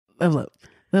level up,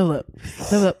 level up,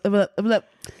 level up, level up, level up.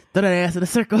 Throw that ass in a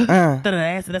circle. Throw that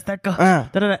ass in a circle.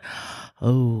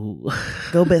 Oh.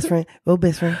 Go best friend. Go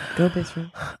best friend. Go best friend.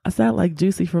 I sound like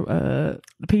Juicy from the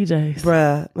PJs.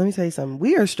 Bruh, let me tell you something.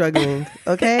 We are struggling,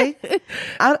 okay?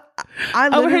 I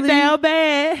over here down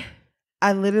bad.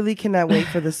 I literally cannot wait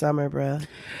for the summer, bruh.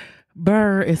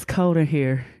 Burr, it's cold in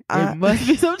here. It must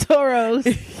be some toros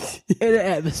in the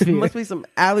atmosphere. It must be some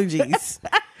allergies.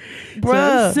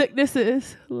 Bruh. Some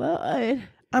sicknesses. Lord.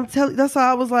 I'm telling. That's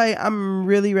why I was like, I'm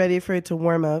really ready for it to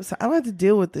warm up, so I don't have to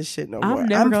deal with this shit no more.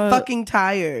 I'm fucking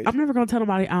tired. I'm never gonna tell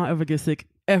nobody I don't ever get sick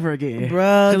ever again,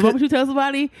 bruh. Because what would you tell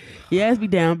somebody? Your ass be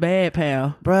down bad,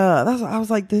 pal. Bruh, that's why I was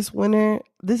like, this winter,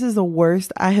 this is the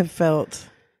worst I have felt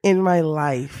in my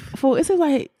life. Fool, it's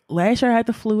like last year I had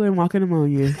the flu and walking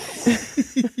pneumonia.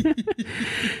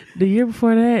 The year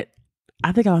before that,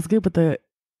 I think I was good, but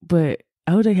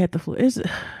OJ had the flu.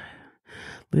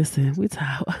 Listen, we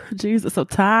tired. Jesus, so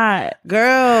tired.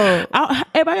 Girl. Am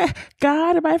I ever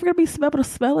going to be able to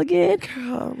smell again?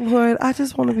 Girl, Lord, I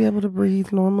just want to be able to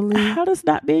breathe normally. How does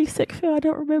not being sick feel? I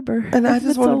don't remember. And I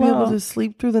just want to be able to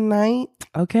sleep through the night.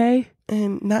 Okay.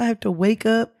 And not have to wake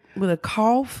up with a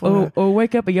cough. Or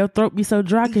wake up and your throat be so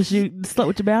dry because you slept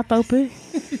with your mouth open.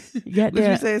 You got what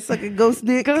you say, suck a ghost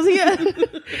dick? Yeah.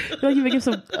 Don't even give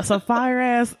some fire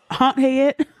ass haunt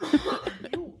head.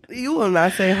 You will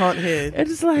not say haunt head. It's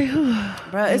just like,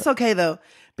 bruh, it's okay though,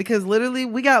 because literally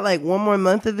we got like one more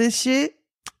month of this shit.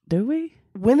 Do we?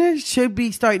 Winter should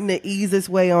be starting to ease its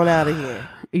way on out of here.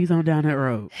 Ease on down that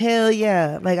road. Hell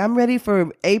yeah! Like I'm ready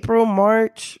for April,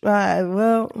 March.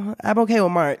 Well, I'm okay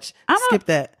with March. Skip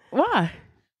that. Why?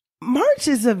 March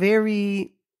is a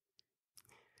very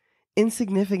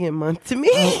insignificant month to me.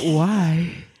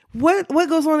 Why? What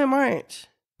goes on in March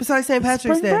besides St.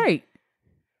 Patrick's Day? Spring break.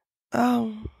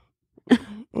 Oh.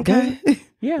 Okay.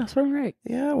 Yeah, spring break.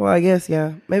 Yeah, well, I guess,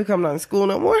 yeah. Maybe come not in school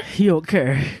no more. You don't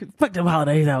care. Fuck them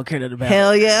holidays. I don't care nothing about.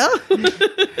 Hell yeah.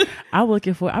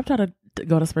 I'm trying to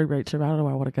go to spring break trip. I don't know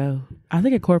where I want to go. I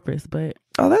think in Corpus, but.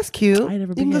 Oh, that's cute. I ain't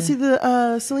never you been can go there. see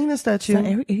the Selena statue. So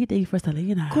anything for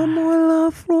Selena. Como la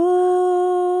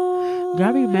flor. Do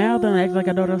I be mad and act like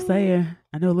I know what I'm saying?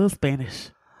 I know a little Spanish.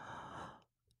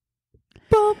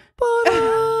 Potpourri.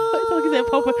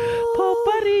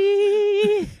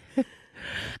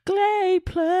 Clay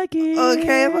plug-in.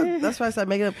 Okay, that's why I started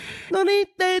making up. No ni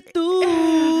te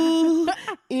tú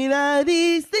y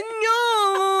nadie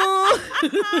señor.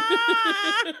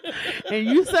 And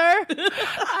you, sir?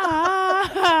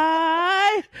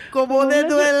 Como te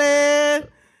duele.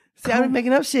 See, I be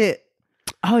making up shit.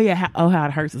 Oh, yeah. How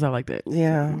it hurts and stuff like that.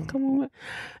 Yeah. Come on.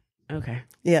 Okay.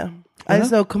 Yeah. I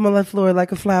just know como la flor,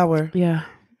 like a flower. Yeah.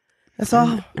 That's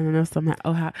all. And I know somehow,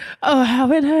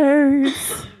 how it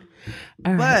hurts.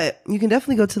 All right. But you can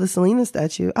definitely go to the Selena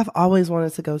statue. I've always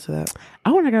wanted to go to that.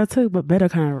 I want to go too, but Beto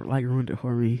kind of like ruined it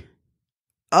for me.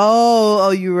 Oh,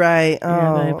 you're right.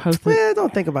 Yeah, well,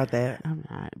 don't think about that. I'm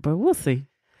not, but we'll see.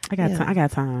 I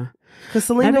got time. Because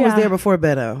Selena was there before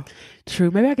Beto. True.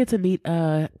 Maybe I get to meet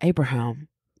Abraham.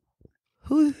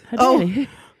 Who? Her daddy.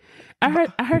 I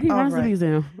heard he runs the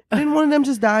museum. Didn't one of them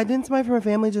just die? Didn't somebody from her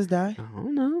family just die? I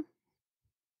don't know.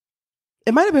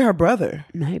 It might have been her brother.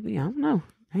 Maybe. I don't know.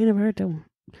 I ain't never heard that one.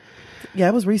 Yeah,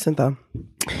 it was recent though.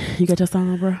 You got your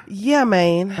song, bro? Yeah,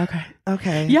 man.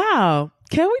 Okay. Y'all,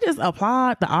 can we just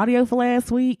applaud the audio for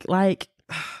last week? Like,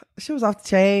 she was off the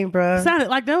chain, bruh. Sounded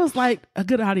like that was like a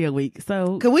good audio week.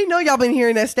 So, cause we know y'all been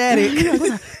hearing that static.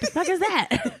 What the fuck is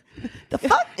that? The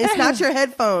fuck? It's not your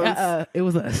headphones. It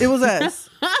was us. It was us.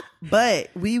 But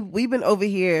we've been over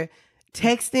here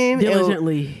texting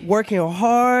diligently, and working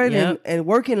hard and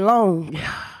working long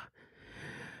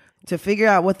to figure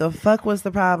out what the fuck was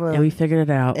the problem. And we figured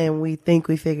it out. And we think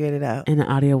we figured it out. And the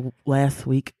audio last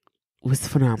week was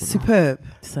phenomenal. Superb.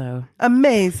 So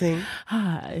amazing.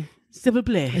 Hi. S'il vous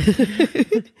plaît.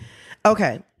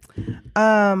 Okay.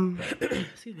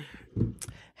 Excuse me.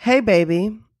 Hey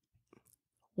baby.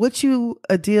 What you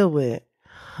a deal with?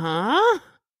 Huh?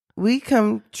 We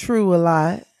come true a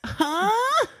lot. Huh?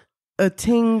 A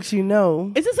things you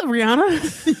know. Is this a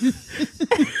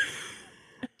Rihanna?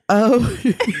 Oh.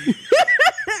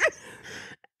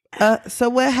 So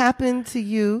what happened to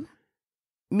you?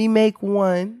 Me make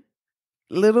one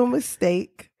little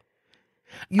mistake.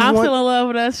 I'm still in love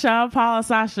with us, Sean Paul and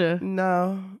Sasha.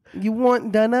 No. You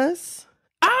want done us?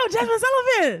 Oh, Jasmine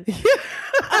Sullivan.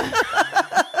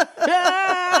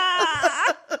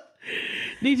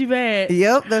 Need you bad.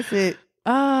 Yep, that's it.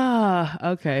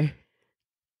 Okay.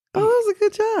 Oh, that was a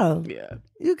good job. Yeah.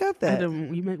 You got that.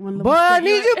 You make one little boy, I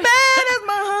need you bad as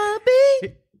my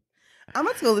hubby. I'm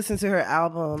about to go listen to her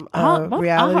album,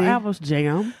 Reality. All her albums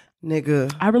jam.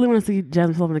 Nigga. I really want to see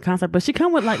Jasmine Sullivan in concert, but she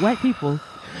come with like white people.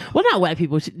 Well, not white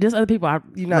people. Just other people.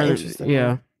 You're not interested.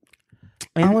 Yeah.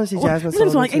 And I want to see Jasmine Sullivan. It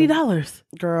was like $80.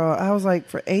 Girl, I was like,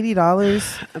 for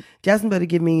 $80, Jasmine better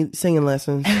give me singing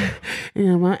lessons.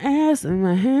 And my ass and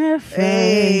my hair.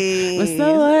 Hey. But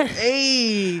so what?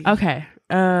 Hey. Okay.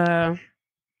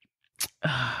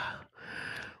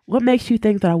 What makes you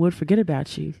think that I would forget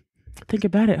about you? Think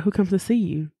about it. Who comes to see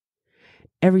you?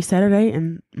 Every Saturday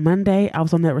and Monday, I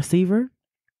was on that receiver.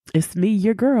 It's me,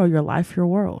 your girl, your life, your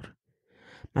world.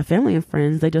 My family and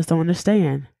friends, they just don't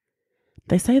understand.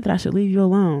 They say that I should leave you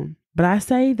alone, but I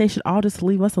say they should all just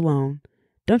leave us alone.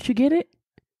 Don't you get it?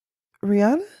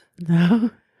 Rihanna?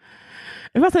 No.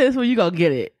 If I say this one, you gonna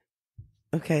get it.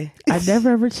 Okay. I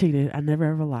never ever cheated. I never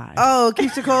ever lied. Oh,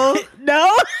 Keisha Cole?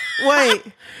 No. Wait.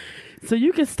 So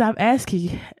you can stop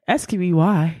asking me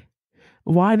why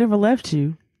I never left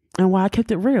you, and why I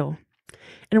kept it real,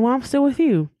 and why I'm still with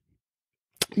you.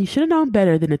 You should have known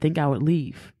better than to think I would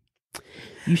leave.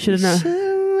 You should have known better.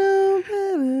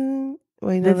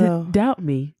 Wait, no. Doubt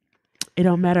me. It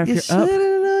don't matter if you you're should up. have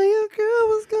known your girl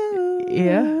was gone.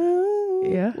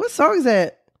 Yeah. What song is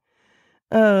that?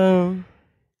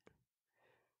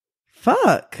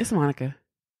 Fuck. It's Monica.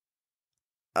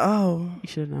 Oh. You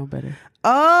should have known better.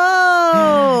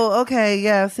 Oh, okay.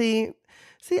 Yeah. See,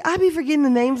 I be forgetting the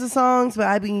names of songs, but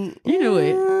I be. You knew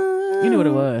it. You knew what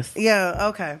it was. Yeah.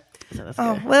 Okay. So that's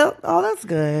Oh, good. well. Oh, that's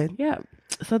good. Yeah.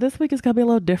 So this week is going to be a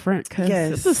little different because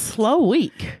it's a slow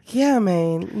week. Yeah,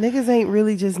 man. Niggas ain't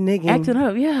really just nigging. Acting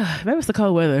up. Yeah. Maybe it's the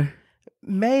cold weather.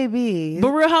 Maybe. But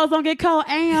real hoes don't get cold.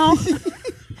 Ow.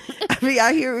 I mean,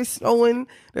 I hear it's snowing.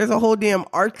 There's a whole damn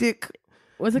Arctic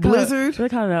blizzard. What's they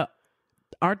call it?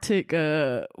 Arctic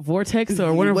vortex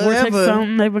or whatever vortex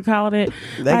something they've been calling it.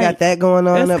 They got that going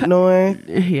on up north.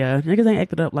 Yeah, niggas ain't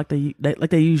acted up like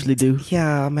they usually do.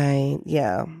 Yeah, man.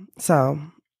 Yeah. So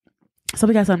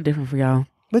we got something different for y'all.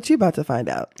 But you about to find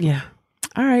out. Yeah.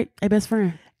 All right. Hey, best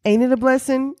friend. Ain't it a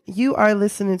blessing? You are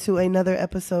listening to another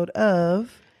episode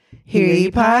of Hear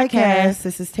Ye Podcast.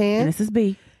 This is Tan. And this is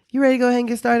B. You ready to go ahead and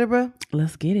get started, bro?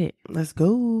 Let's get it. Let's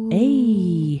go.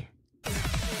 Hey.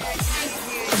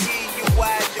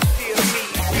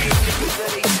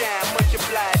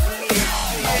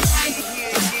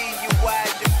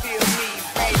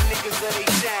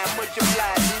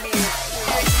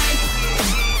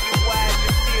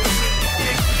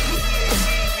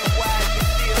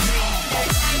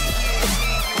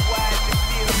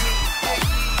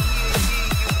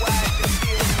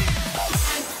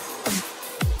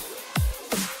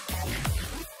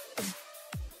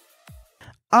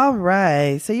 All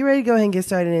right. So you ready to go ahead and get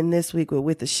started in this week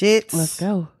with the shits? Let's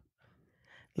go.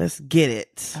 Let's get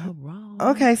it. All right.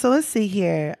 Okay, so let's see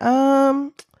here.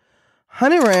 100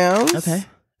 rounds. Okay.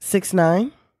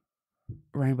 6ix9ine.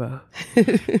 Rainbow.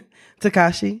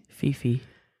 Tekashi. Fifi.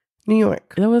 New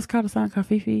York. Is that what it's called? A song called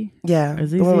Fifi? Yeah. Or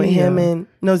the one with him and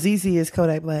ZZ is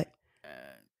Kodak Black.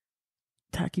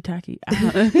 Taki. I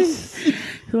don't know.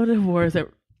 What are the words that?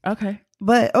 Okay.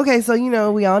 But, okay, so,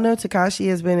 we all know Tekashi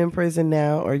has been in prison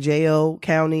now, or jail,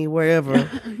 county, wherever.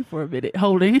 For a minute.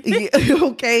 Holding. Yeah,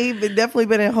 okay, but definitely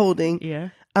been in holding. Yeah.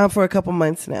 For a couple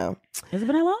months now. Has it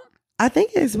been that long? I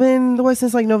think it's been,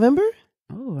 since like November?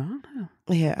 Oh, I don't know.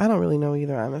 Yeah, I don't really know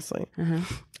either, honestly. Uh-huh.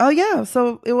 Oh, yeah,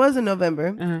 so it was in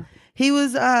November. Uh-huh. He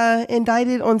was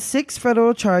indicted on 6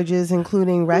 federal charges,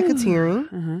 including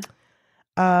racketeering. Uh-huh.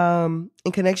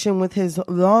 In connection with his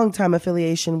longtime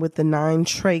affiliation with the 9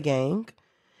 Trey gang.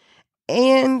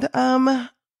 And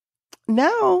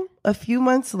now, a few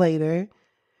months later,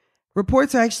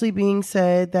 reports are actually being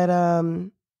said that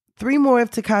 3 more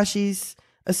of Tekashi's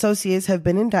associates have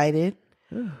been indicted.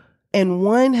 And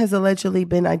 1 has allegedly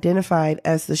been identified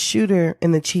as the shooter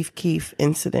in the Chief Keef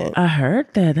incident. I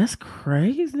heard that. That's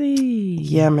crazy.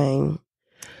 Yeah, man.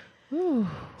 Ooh,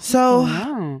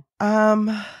 so,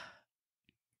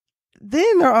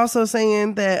 then they're also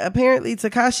saying that apparently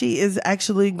Tekashi is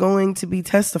actually going to be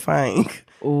testifying.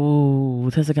 Ooh,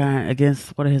 testifying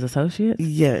against one of his associates?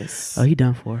 Yes. Oh, he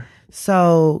done for.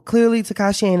 So clearly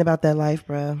Tekashi ain't about that life,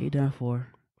 bro. He done for.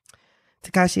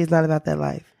 Tekashi is not about that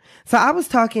life. So I was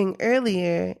talking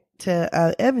earlier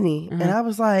to Ebony, and I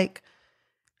was like,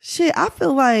 shit, I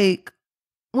feel like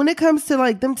when it comes to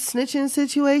like them snitching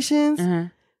situations,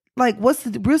 like what's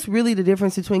really the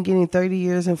difference between getting 30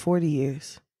 years and 40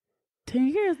 years? 10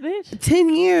 years, bitch. 10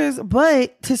 years,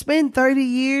 but to spend 30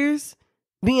 years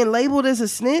being labeled as a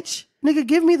snitch, nigga,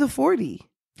 give me the 40.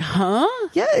 Huh?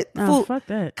 Yeah. Oh, fuck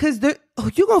that. Because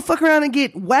you gonna fuck around and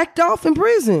get whacked off in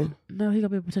prison. No, he gonna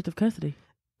be in protective custody.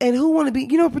 And who want to be,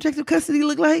 you know what protective custody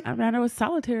look like? I mean, I know it's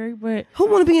solitary, but Who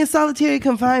want to be in solitary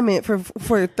confinement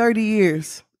for 30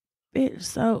 years? bitch,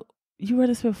 so you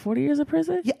rather spend 40 years in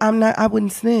prison? Yeah, I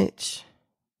wouldn't snitch.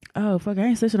 Oh, fuck, I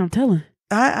ain't snitching, I'm telling.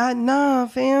 Nah,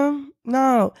 fam.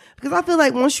 No. Because I feel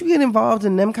like once you get involved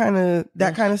in that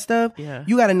kind of stuff, Yeah.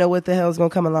 you got to know what the hell is going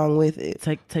to come along with it.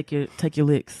 Take your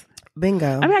licks.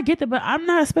 Bingo. I mean, I get that, but I'm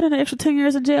not spending an extra 10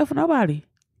 years in jail for nobody.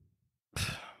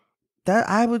 That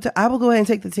I would go ahead and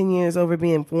take the 10 years over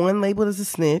being, 1, labeled as a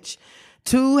snitch,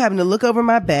 2, having to look over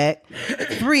my back,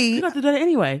 3. You have to do that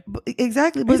anyway.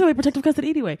 Exactly. But But it's protective custody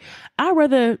anyway. I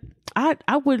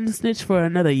wouldn't snitch for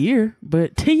another year,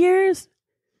 but 10 years?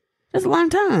 That's a long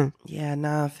time. yeah,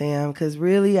 nah, fam. Because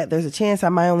really, there's a chance I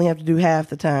might only have to do half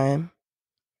the time.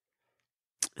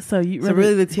 So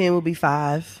really the 10 will be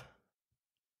 5.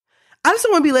 I just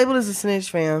don't want to be labeled as a snitch,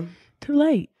 fam. Too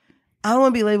late. I don't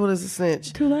want to be labeled as a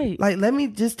snitch. Too late. Like,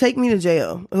 take me to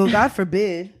jail. Well, God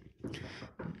forbid.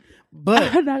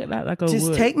 But not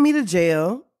just take me to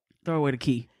jail. Throw away the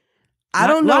key. I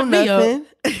don't know Lock me nothing.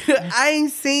 I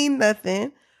ain't seen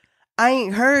nothing. I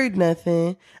ain't heard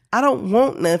nothing. I don't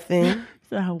want nothing.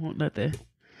 So I want nothing.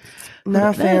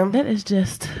 Nah, fam. That is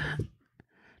just,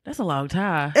 that's a long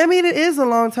time. I mean, it is a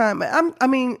long time. I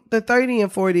mean, the 30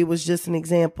 and 40 was just an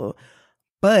example.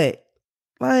 But,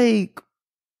 like,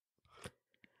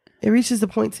 it reaches the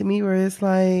point to me where it's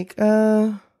like,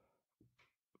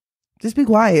 just be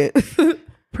quiet.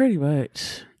 Pretty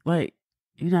much. Like,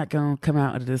 you're not going to come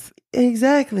out of this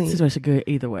Exactly. situation good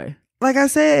either way. Like I've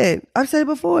said it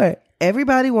before.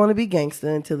 Everybody want to be gangster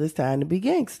until it's time to be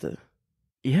gangster.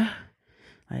 Yeah.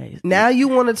 Now you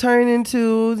want to turn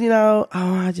into,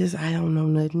 I don't know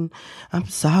nothing. I'm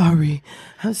sorry.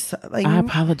 I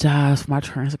apologize for my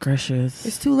transgressions.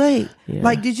 It's too late. Yeah.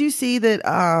 Like, did you see that?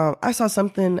 I saw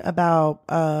something about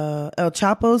El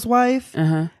Chapo's wife.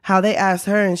 How they asked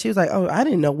her, and she was like, "Oh, I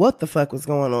didn't know what the fuck was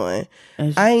going on.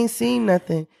 I ain't seen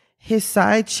nothing." His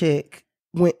side chick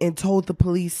went and told the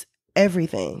police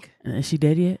everything. Is she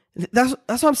dead yet? That's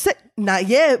what I'm saying. Not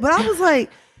yet, but I was like.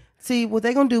 See, what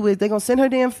they gonna do is they gonna send her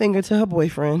damn finger to her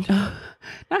boyfriend.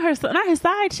 Not his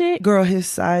side chick. Girl, his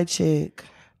side chick.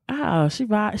 Oh, she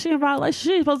in violation.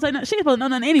 She ain't supposed to say nothing. She ain't supposed to know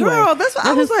nothing anyway. Girl, that's what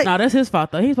I was like. No, that's his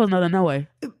fault though. He's supposed to know that no way.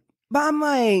 But I'm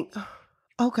like,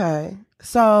 okay.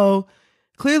 So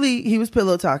clearly he was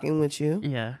pillow talking with you.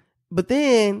 Yeah. But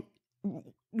then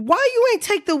why you ain't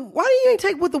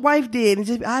take what the wife did and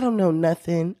just, I don't know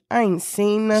nothing. I ain't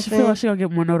seen nothing. She feel like she gonna get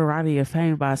more notoriety and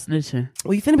fame by snitching.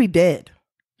 Well, you finna be dead.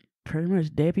 Pretty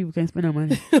much, dead people can't spend no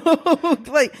money.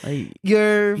 like you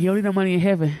don't need no money in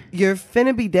heaven. You're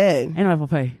finna be dead. Ain't nobody gonna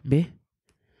pay,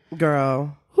 bitch.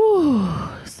 Girl. Whew,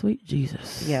 sweet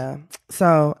Jesus. Yeah.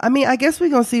 So, I mean, I guess we're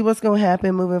gonna see what's gonna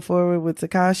happen moving forward with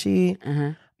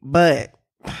Tekashi. But,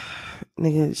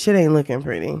 nigga, shit ain't looking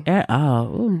pretty. At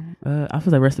all. Ooh, I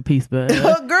feel like rest in peace, but...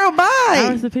 Girl, bye!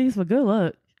 Rest in peace, but good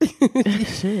luck.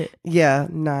 Shit. Yeah,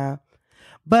 nah.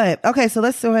 But, okay, so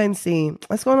let's go ahead and see.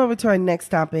 Let's go on over to our next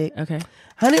topic. Okay.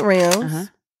 100 rounds.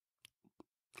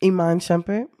 Iman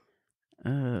Shumpert.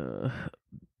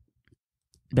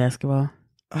 Basketball.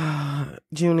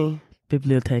 Junie.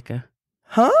 Biblioteca.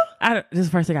 Huh? This is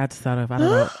the first thing I just thought of. I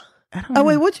don't know. Oh,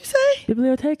 wait, what'd you say?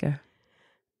 Biblioteca.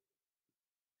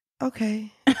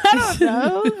 Okay. I don't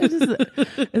know. It's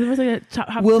the first thing that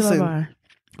hopped Wilson. to my mind.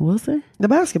 Wilson? The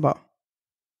basketball.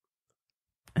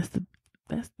 That's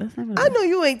not I know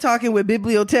you ain't talking with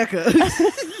Biblioteca. that's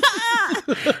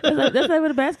not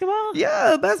with the basketball?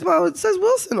 Yeah, basketball. It says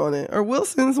Wilson on it. Or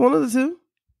Wilson's, one of the two.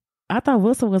 I thought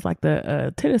Wilson was like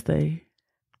the tennis thing.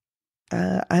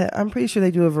 I'm pretty sure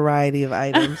they do a variety of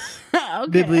items.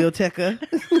 Biblioteca.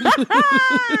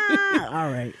 All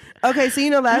right. Okay, so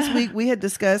last week we had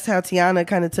discussed how Tiana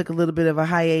kind of took a little bit of a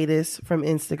hiatus from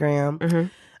Instagram.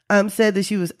 Said that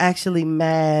she was actually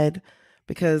mad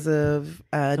because of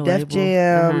Def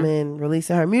Jam and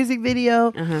releasing her music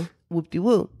video.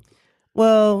 Whoop-de-woo.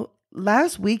 Well,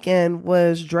 last weekend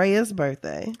was Drea's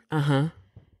birthday.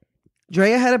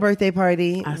 Drea had a birthday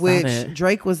party, which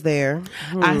Drake was there.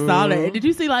 I saw that. Did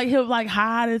you see him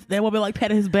hide that woman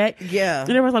patting his back? Yeah. And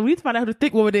everyone's like, we need to find out who the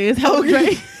thick woman is. How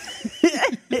Drake?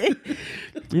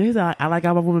 He's like, I like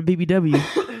our woman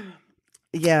BBW.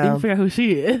 Yeah. You can figure out who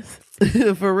she is.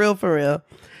 For real.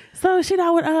 So she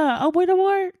not with boy no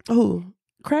more? Who?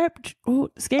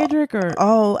 Skadrick or?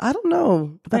 Oh, I don't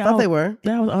know. I thought they were.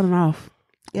 That was on and off.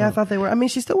 Yeah, I thought they were. I mean,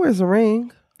 she still wears a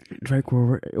ring. Drake,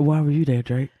 why were you there,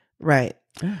 Drake? Right.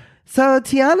 So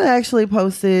Tiana actually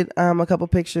posted a couple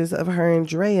pictures of her and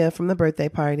Drea from the birthday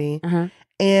party.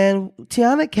 And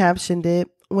Tiana captioned it,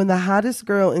 when the hottest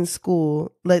girl in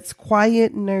school lets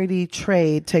quiet, nerdy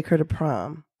Trey take her to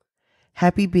prom.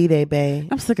 Happy B-Day, bae.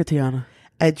 I'm sick of Tiana.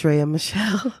 At Drea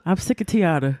Michelle. I'm sick of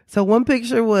Tiana. So one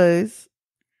picture was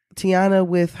Tiana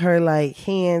with her like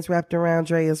hands wrapped around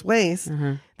Drea's waist.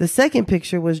 Uh-huh. The second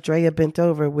picture was Drea bent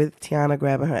over with Tiana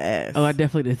grabbing her ass. Oh, I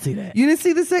definitely didn't see that. You didn't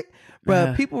see the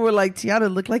Bruh, people were like,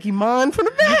 Tiana looked like Iman from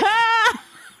the back.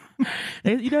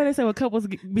 You know they say when couples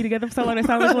be together for so long, they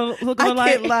sound look I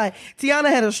alike. can't lie. Tiana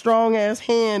had a strong ass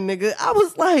hand, nigga. I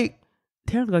was like,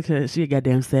 Tiana's like she a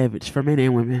goddamn savage for men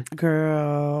and women.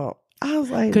 girl. I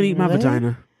was like, couldn't eat my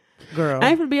vagina. Girl. I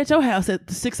ain't gonna be at your house at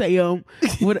 6 a.m.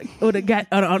 with a got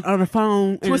on the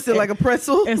phone twisted like a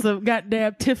pretzel and some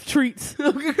goddamn Tiff treats.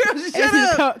 Girl,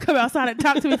 shut up. Come outside and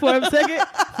talk to me for a second.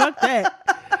 Fuck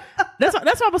that. That's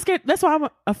why I'm scared. That's why I'm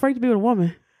afraid to be with a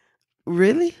woman.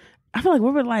 Really? I feel like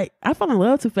women I fall in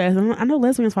love too fast. I know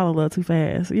lesbians fall in love too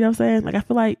fast. You know what I'm saying? Like I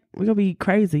feel like we're gonna be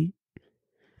crazy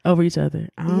over each other.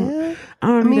 I mean,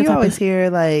 you always hear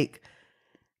like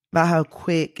about how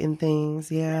quick and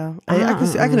things. Yeah,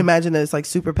 I can imagine that it's like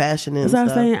super passionate. That's what I'm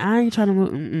saying. I ain't trying to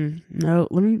move. No,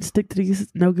 let me stick to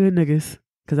these no good niggas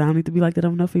because I don't need to be like that.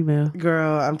 I'm no female.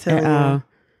 Girl, I'm telling you.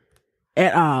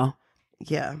 At all.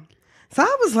 Yeah. So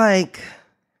I was like,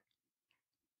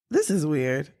 this is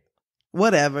weird.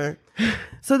 Whatever.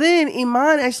 So then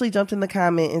Iman actually jumped in the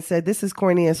comment and said, this is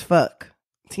corny as fuck.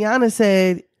 Tiana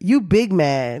said, you big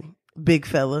mad, big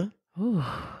fella. Ooh.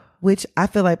 Which I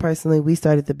feel like personally we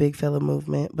started the big fella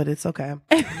movement, but it's okay.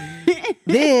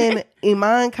 Then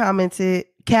Iman commented,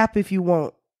 cap if you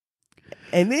want.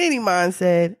 And then Iman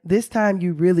said, this time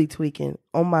you really tweaking.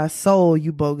 On my soul,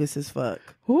 you bogus as fuck.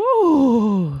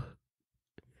 Ooh.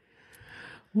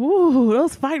 Ooh,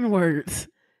 those fighting words.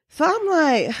 So I'm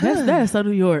like, that is so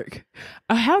New York.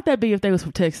 How'd that be if they was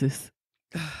from Texas?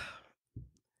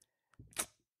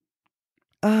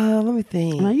 Let me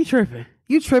think. Man, you tripping.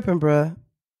 You tripping, bruh.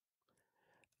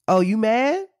 Oh, you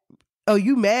mad? Oh,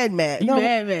 you mad? You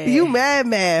mad? You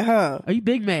mad, huh? Are you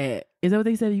big mad? Is that what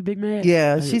they said? You big mad?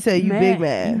 Yeah, she said you big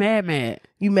mad. You mad.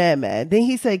 You mad. Then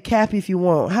he said cap if you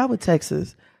want. How would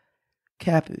Texas?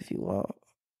 Cap if you want.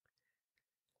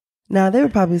 Now, they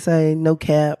would probably say no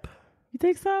cap. You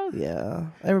think so? Yeah.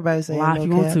 Everybody's saying lie no if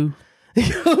you cap. want to.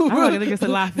 I'm not gonna say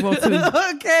lie if you want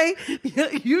to. Okay.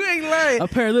 You ain't lying. A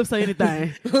pair of lips say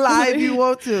anything. Lie if you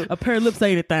want to. A pair of lips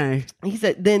say anything. He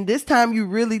said, then this time you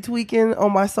really tweaking.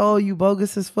 On my soul, you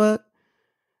bogus as fuck.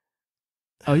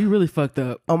 Oh, you really fucked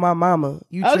up. On my mama,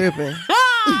 you tripping.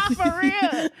 For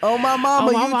real. On my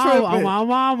mama, tripping. On my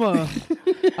mama.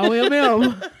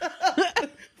 OMM.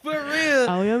 For real.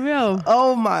 OMM.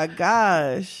 Oh my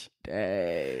gosh.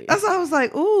 Dang. That's why I was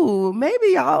like, ooh,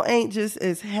 maybe y'all ain't just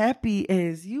as happy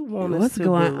as you want us to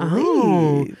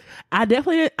believe.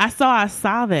 I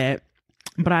saw that,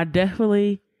 but I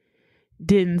definitely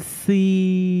didn't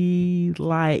see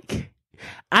I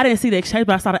didn't see the exchange,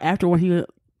 but I saw it after when he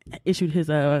issued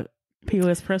his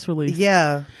POS press release.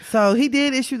 Yeah. So he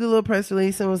did issue the little press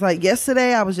release and was like,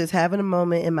 yesterday I was just having a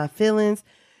moment in my feelings,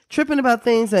 tripping about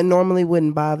things that normally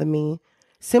wouldn't bother me.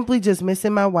 Simply just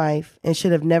missing my wife and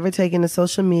should have never taken to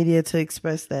social media to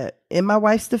express that. In my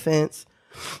wife's defense,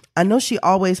 I know she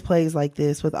always plays like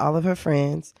this with all of her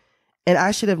friends, and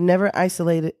I should have never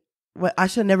violated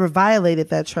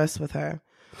that trust with her.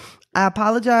 I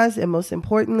apologize, and most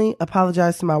importantly,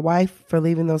 apologize to my wife for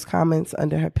leaving those comments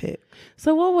under her pic.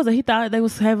 So what was it? He thought they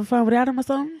was having fun without him or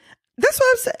something? That's what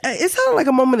I'm saying. It sounded like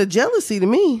a moment of jealousy to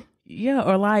me. Yeah,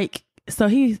 or so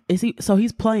he's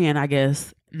playing, I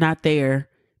guess, not there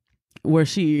where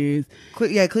she is.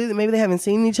 Yeah, clearly maybe they haven't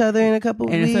seen each other in a couple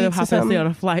of weeks. And instead of hopping on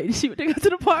a flight, she went to go to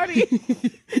the party.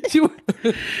 she went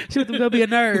to go be a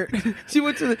nerd. She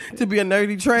went to be a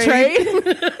nerdy trade.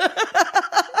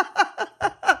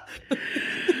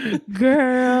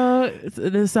 Girl,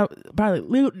 so probably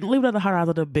leave it at the hot eyes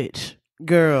of the bitch.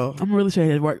 Girl, I'm really show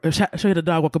you the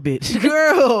dog walk a bitch.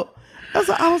 Girl, I was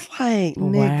like,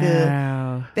 nigga,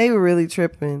 wow. They were really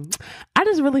tripping. I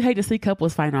just really hate to see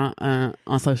couples fight on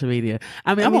social media.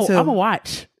 I mean, I'm a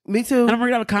watch. Me too. And I'm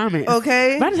reading all the comments.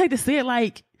 Okay, but I just hate to see it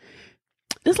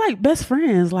it's like best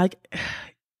friends. Like,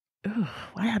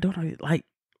 why y'all doing it? Like,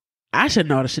 I should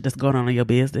know the shit that's going on in your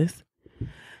business.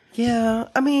 Yeah,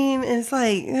 I mean, it's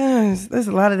like there's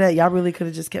a lot of that y'all really could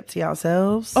have just kept to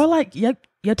yourselves. Or like your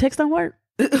text don't work.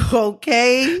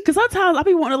 Okay. Because sometimes I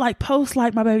be wanting to post my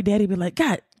baby daddy be like,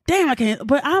 God damn, I can't.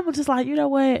 But I'm just like, you know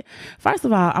what? First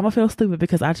of all, I'm gonna feel stupid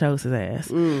because I chose his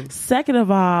ass. Second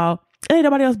of all, it ain't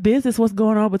nobody else's business what's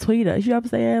going on between us. You know what I'm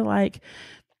saying? Like,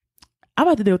 I'm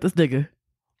about to deal with this nigga.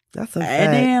 That's a fact.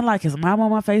 And then his mom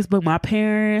on my Facebook, my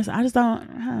parents. I just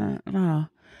don't know.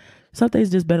 Some things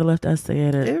just better left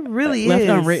unsaid. It really left is.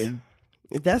 unwritten.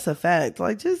 That's a fact.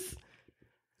 Like, just...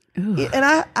 Ooh.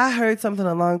 And I heard something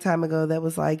a long time ago that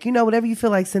was like, whenever you feel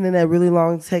like sending that really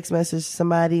long text message to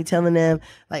somebody, telling them,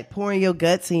 like, pouring your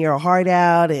guts and your heart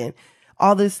out and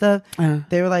all this stuff,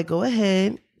 they were like, go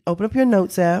ahead, open up your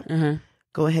notes app,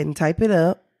 go ahead and type it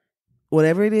up,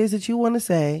 whatever it is that you want to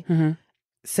say,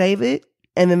 save it,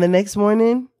 and then the next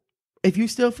morning, if you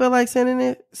still feel like sending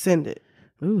it, send it.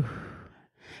 Ooh.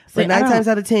 But 9 times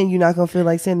out of 10, you're not going to feel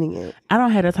like sending it. I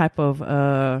don't have that type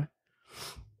of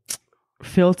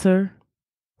filter.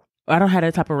 I don't have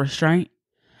that type of restraint.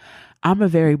 I'm a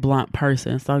very blunt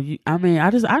person, so I'm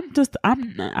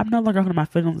no longer holding my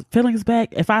feelings back.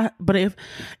 If I feel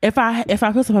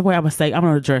some type of way, I'm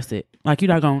gonna address it. Like, you're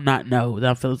not gonna not know that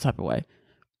I'm feeling some type of way,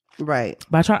 right?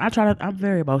 But I'm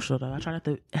very emotional though. I try not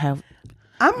to have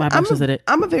my emotions in it.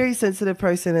 I'm a very sensitive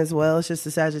person as well. It's just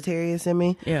the Sagittarius in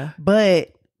me. Yeah,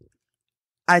 but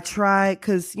I try,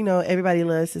 because, everybody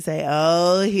loves to say,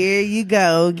 oh, here you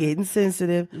go, getting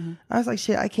sensitive. I was like,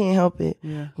 shit, I can't help it.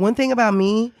 Yeah. One thing about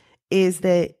me is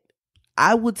that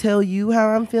I will tell you how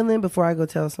I'm feeling before I go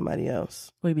tell somebody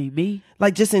else. What do you mean, me?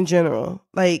 Like, just in general.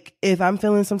 Like, if I'm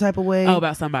feeling some type of way. Oh,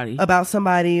 about somebody.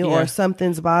 Yeah. Or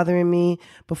something's bothering me,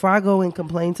 before I go and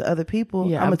complain to other people, I'm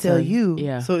going to tell you.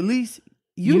 Yeah. So at least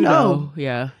you know.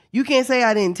 Yeah. You can't say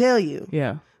I didn't tell you.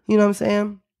 Yeah. You know what I'm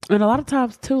saying? And a lot of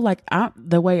times too, like,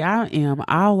 the way I am,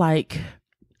 I've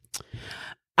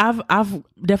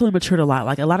definitely matured a lot.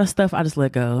 Like, a lot of stuff I just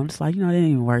let go. I'm just like, it ain't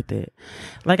even worth it.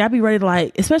 Like, I'd be ready to,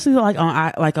 like, especially like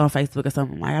on Facebook or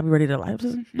something. Like, I'd be ready to, like,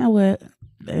 just, you know what,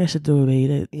 that should do with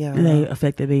me. They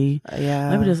affected me. Yeah.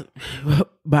 Let me just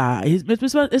bye.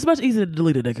 It's much easier to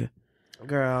delete a nigga.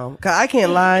 Girl, 'cause I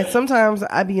can't lie. Sometimes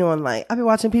I be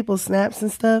watching people's snaps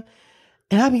and stuff,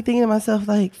 and I be thinking to myself,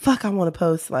 like, fuck, I want to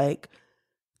post, like,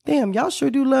 damn, y'all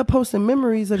sure do love posting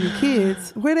memories of your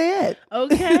kids. Where they at?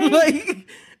 Okay. Like,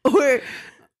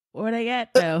 where they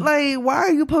at though? Like, why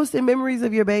are you posting memories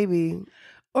of your baby?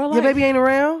 Or like, your baby ain't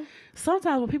around?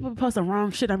 Sometimes when people post the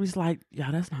wrong shit, I'm just like, yeah,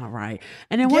 that's not right.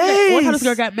 And then one time this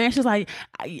girl got mad. She's like,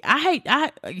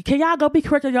 can y'all go be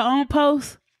correct on your own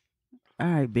post? All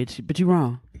right, bitch, but you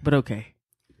wrong. But okay.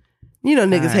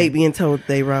 Niggas hate being told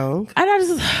they wrong.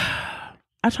 And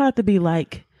I try not to be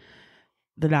like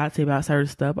the Nazi about certain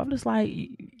stuff. I'm just like,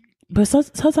 but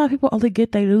sometimes people only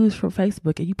get their news from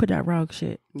Facebook, and you put that wrong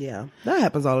shit. Yeah, that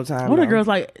happens all the time. One of the girls,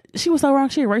 like, she was so wrong,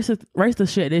 she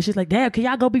racist shit, and she's like, damn, can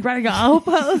y'all go be writing your own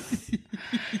post?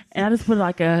 And I just put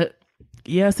like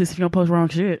yes, if you don't post wrong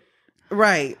shit,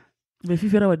 right? But if you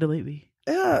feel that way, delete me.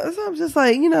 Yeah, so I'm just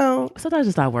like, sometimes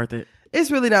it's not worth it. It's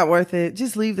really not worth it.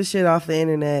 Just leave the shit off the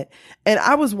internet. And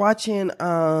I was watching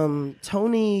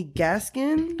Tony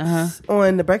Gaskins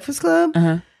on The Breakfast Club.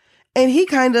 And he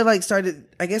kind of like started,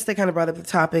 I guess they kind of brought up the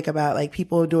topic about like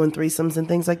people doing threesomes and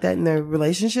things like that in their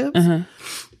relationships.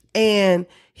 And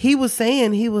he was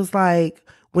saying, he was like,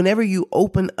 whenever you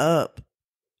open up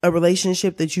a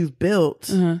relationship that you've built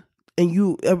and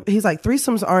he's like,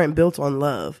 threesomes aren't built on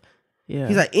love. Yeah.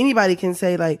 He's like, anybody can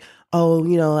say like, oh,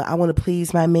 I want to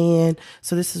please my man,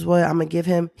 so this is what I'm going to give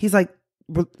him. He's like,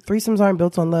 threesomes aren't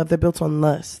built on love. They're built on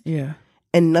lust. Yeah.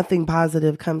 And nothing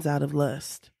positive comes out of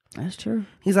lust. That's true.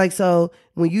 He's like, so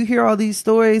when you hear all these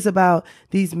stories about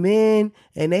these men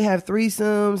and they have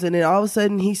threesomes and then all of a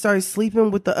sudden he starts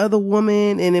sleeping with the other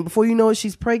woman and then before you know it,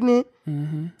 she's pregnant.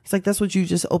 It's like, that's what you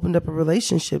just opened up a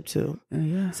relationship to.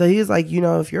 Yeah. So he's like,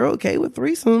 if you're okay with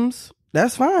threesomes,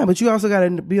 that's fine, but you also got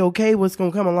to be okay what's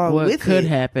going to come along with it. What could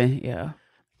happen, yeah.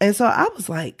 And so I was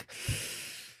like,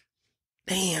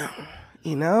 damn,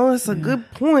 it's a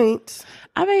good point.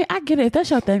 I mean, I get it. If that's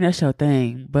your thing, that's your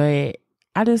thing. But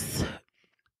I'm at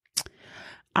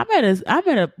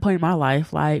a point in my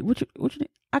life, like,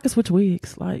 I can switch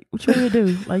wigs. Like, what you want to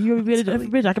do? Like, you ever be a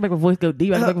bitch? I can make my voice go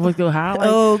deep. I can make my voice go high. Like,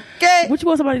 okay. What you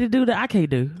want somebody to do that I can't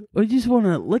do? Or you just want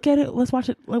to look at it? Let's watch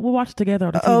it. Like, we'll watch it together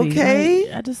on the TV.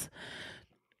 Okay. Like,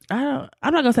 I'm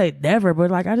not gonna say never,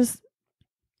 but like, I'm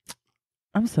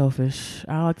selfish.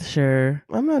 I like to share.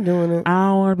 I'm not doing it. I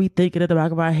don't want to be thinking at the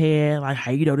back of my head, like,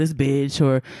 hey, this bitch,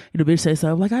 or, bitch say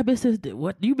something like, I miss this.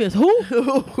 What? You miss who?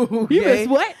 Okay. You miss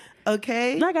what?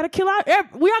 Okay. I gotta kill out.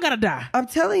 We all gotta die. I'm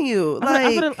telling you.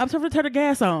 I'm trying to turn the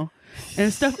gas on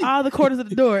and stuff all the corners of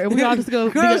the door, and we all just go,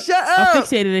 girl, shut up.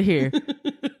 Fixated in here.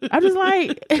 I'm just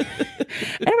like,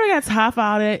 everybody got time for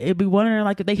all that. It'd be wondering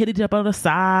like if they hit each other on the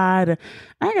side.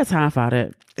 I ain't got time for all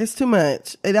that. It's too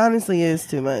much. It honestly is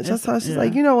too much. That's why she's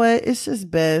like, you know what? It's just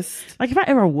best. Like, if I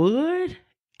ever would,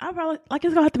 I probably, like,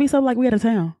 it's gonna have to be something like we out of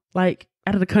town, like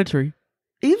out of the country.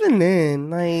 Even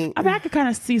then, like, I mean, I could kind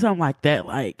of see something like that,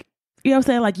 like You know what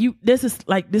I'm saying?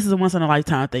 Like this is a once in a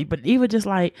lifetime thing. But even just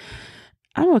like,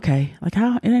 I'm okay. Like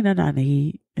how it ain't nothing I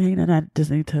need. It ain't nothing I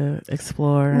just need to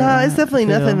explore. No, it's definitely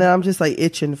nothing that I'm just like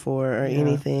itching for or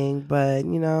anything. But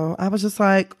I was just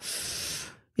like,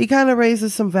 he kind of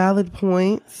raises some valid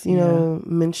points, you know,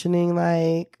 mentioning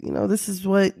like, this is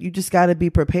what you just got to be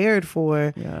prepared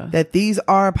for, that these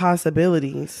are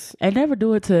possibilities. And never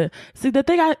do it to, see, the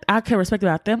thing I can respect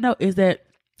about them though is that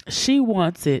she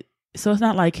wants it. So it's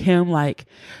not like him like,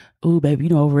 ooh, baby,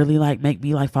 really like make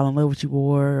me like fall in love with you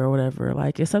or whatever.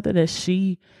 Like it's something that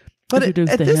she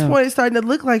introduced at to this him. point, it's starting to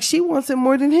look like she wants it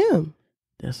more than him.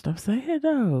 That's what I'm saying,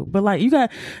 though. But like, it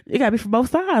got to be from both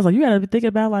sides. Like you got to be thinking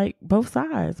about like both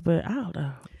sides. But I don't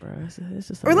know, bro. It's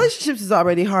just relationships is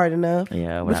already hard enough.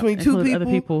 Yeah, between two other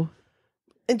people,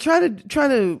 and try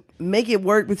to make it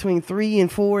work between 3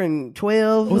 and 4 and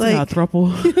 12. What's like a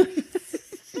throuple?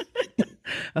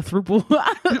 A throuple.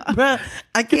 Bruh,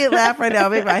 I can't laugh right now.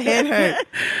 Make my head hurt.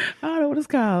 I don't know what it's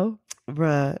called,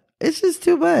 bruh. It's just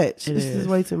too much. It's just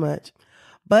way too much.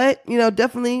 But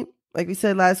definitely, like we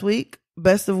said last week.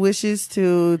 Best of wishes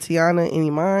to Tiana and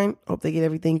Iman. Hope they get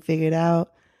everything figured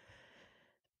out.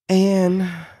 And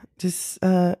just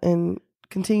and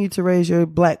continue to raise your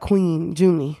black queen,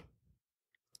 Junie.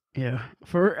 Yeah.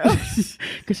 For real.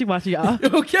 Cause she watching y'all.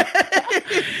 Okay.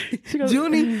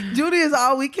 Junie is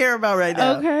all we care about right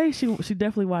now. Okay. She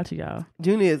definitely watching y'all.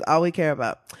 Junie is all we care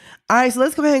about. All right, so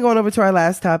let's go ahead and go on over to our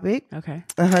last topic. Okay.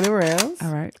 100 rounds.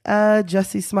 All right.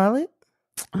 Jussie Smollett.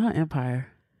 Empire.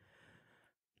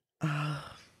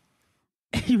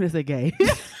 You want to say gay?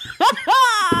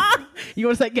 You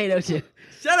want to say gay, don't you?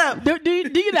 Shut up. Do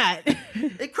you not?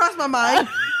 It crossed my mind.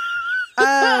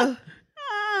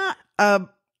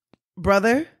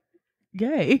 Brother.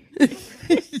 Gay.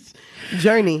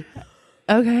 Journey.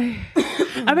 Okay.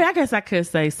 I mean, I guess I could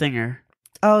say singer.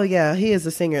 Oh, yeah. He is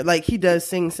a singer. Like, he does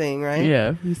sing, right?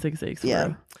 Yeah. He sings. Yeah.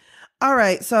 Bro. All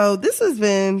right. So, this has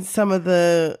been some of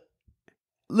the...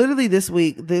 Literally this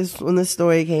week, when this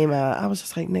story came out, I was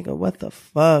just like, nigga, what the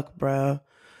fuck, bro?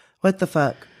 What the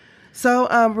fuck?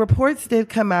 So, reports did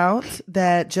come out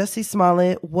that Jussie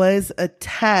Smollett was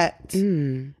attacked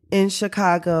in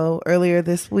Chicago earlier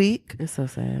this week. It's so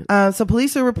sad. So,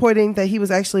 police are reporting that he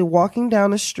was actually walking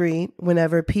down the street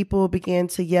whenever people began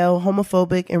to yell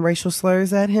homophobic and racial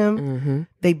slurs at him. Mm-hmm.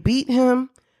 They beat him,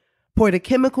 poured a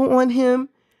chemical on him,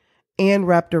 and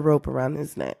wrapped a rope around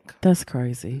his neck. That's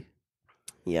crazy.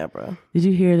 Yeah, bro. Did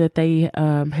you hear that they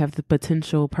have the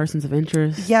potential persons of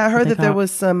interest? Yeah, I heard that there was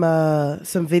some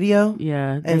video.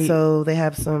 Yeah, and so they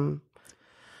have some.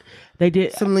 They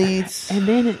did some leads, and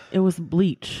then it was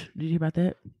bleach. Did you hear about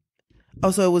that?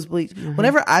 Oh, so it was bleach. Mm-hmm.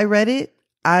 Whenever I read it,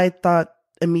 I thought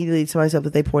immediately to myself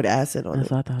that they poured acid on it. That's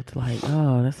what I thought. Like,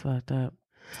 oh, that's fucked up.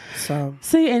 So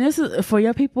see, and this is for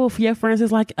your people, for your friends.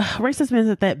 It's like racism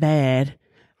isn't that bad.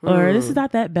 Or this is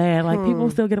not that bad. Like people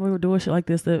still get away with doing shit like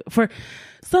this for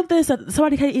something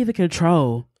somebody can't even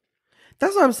control.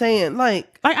 That's what I'm saying.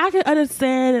 Like I can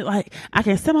understand it. Like I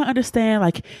can somehow understand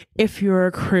like if you're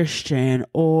a Christian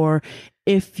or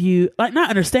if you like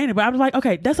not understand it, but I was like,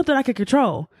 okay, that's something I can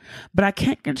control, but I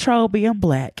can't control being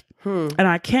black, and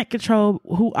I can't control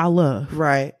who I love.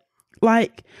 Right.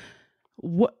 Like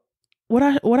what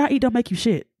I eat don't make you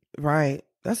shit. Right.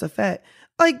 That's a fact.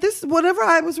 Like this, whenever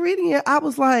I was reading it, I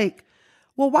was like,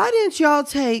 well, why didn't y'all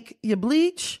take your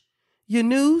bleach, your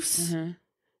noose,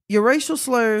 your racial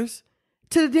slurs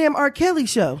to the damn R. Kelly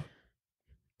show?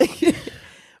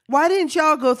 Why didn't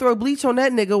y'all go throw bleach on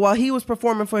that nigga while he was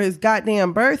performing for his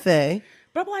goddamn birthday?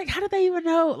 But I'm like, how did they even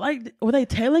know? Like, were they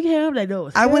telling him? They know it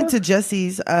was I him? went to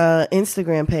Jussie's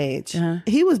Instagram page.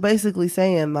 He was basically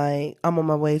saying like, I'm on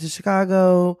my way to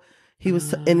Chicago. He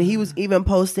was, and he was even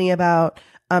posting about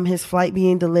his flight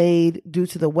being delayed due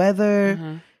to the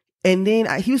weather. And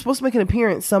then he was supposed to make an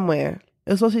appearance somewhere.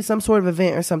 It was supposed to be some sort of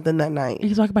event or something that night. He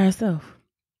was walking by himself.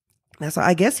 That's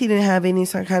I guess he didn't have any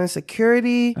kind of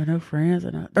security or no friends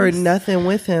or nothing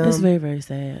with him. It's very, very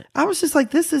sad. I was just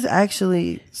like, this is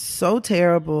actually so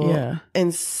terrible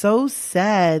and so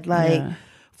sad. Like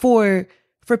for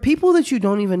people that you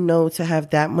don't even know to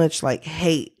have that much like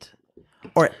hate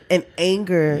or an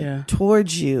anger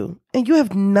towards you, and you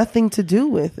have nothing to do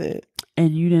with it.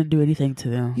 And you didn't do anything to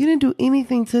them. You didn't do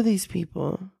anything to these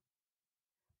people.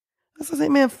 That's what I say,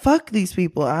 man, fuck these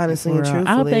people, honestly and truthfully.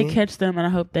 I hope they catch them and I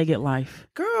hope they get life.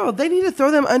 Girl, they need to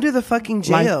throw them under the fucking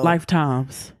jail.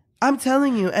 Lifetimes. I'm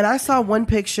telling you. And I saw one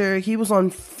picture. He was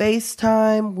on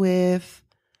FaceTime with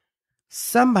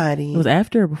somebody. It was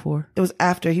after or before? It was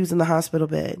after. He was in the hospital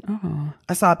bed. Oh.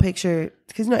 I saw a picture.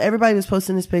 Because, everybody was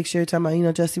posting this picture talking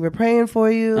about, Jussie, we're praying for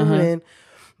you and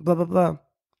blah, blah, blah.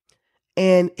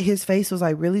 and his face was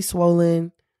like really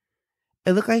swollen.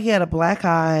 It looked like he had a black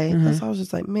eye. Mhm. So I was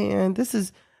just like, man, this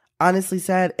is honestly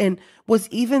sad. And what's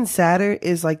even sadder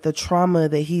is like the trauma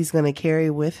that he's going to carry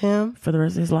with him For the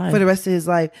rest of his life. for the rest of his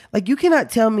life. Like, you cannot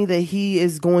tell me that he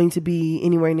is going to be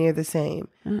anywhere near the same.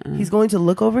 He's going to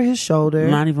look over his shoulder.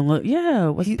 Not even look. Yeah.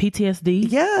 What's PTSD?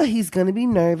 Yeah, he's going to be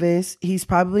nervous. He's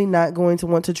probably not going to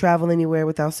want to travel anywhere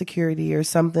without security or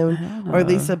something, or at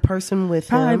least a person with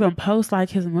Probably him. even post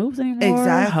like his moves anymore.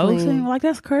 Exactly. Host anymore. Like,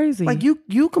 that's crazy. Like,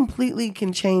 you completely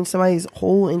can change somebody's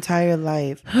whole entire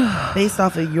life based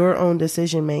off of your own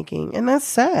decision making, and that's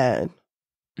sad.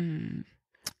 It's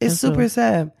That's super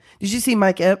sad. Did you see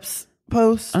Mike Epps'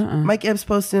 post? Mike Epps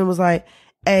posted and was like,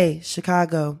 "Hey,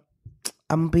 Chicago,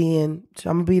 I'm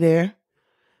gonna be there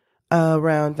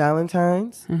around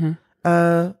Valentine's.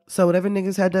 So whatever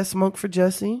niggas had that smoke for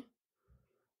Jesse,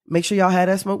 make sure y'all had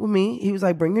that smoke with me." He was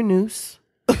like, "Bring your noose."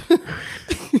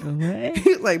 What? He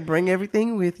was like, "Bring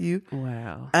everything with you."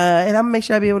 Wow. And I'm gonna make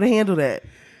sure I be able to handle that.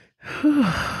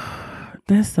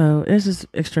 It's just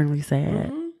extremely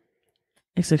sad.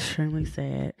 It's extremely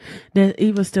sad that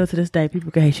even still to this day,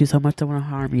 people can hate you so much they want to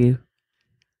harm you.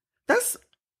 That's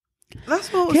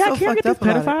what was Can so I fucked get these up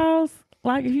about it. pedophiles?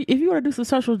 Like, if you want to do some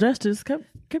social justice, come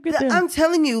get them. I'm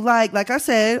telling you, like I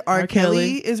said, R.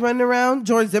 Kelly is running around.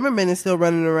 George Zimmerman is still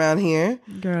running around here.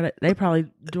 Girl, they probably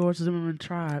George Zimmerman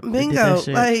tried. Bingo.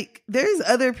 Like, there's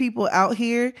other people out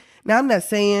here. Now, I'm not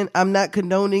saying I'm not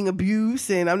condoning abuse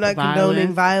and I'm not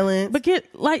condoning violence. But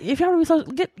if y'all want to be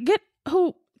social, get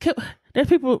who. There's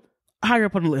people higher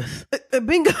up on the list.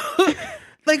 Bingo.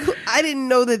 Like, I didn't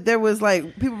know that there was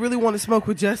like people really want to smoke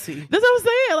with Jesse. That's what I'm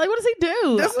saying. Like, what does he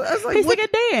do? That's like, He's singing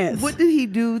dance. What did he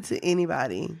do to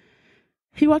anybody?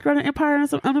 He walked around the Empire in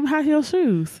them high heel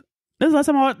shoes. That's the last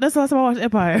time I watched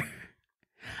Empire.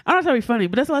 I'm not trying to be funny,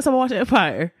 but that's the last time I watched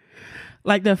Empire.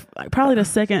 Like probably the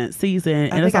second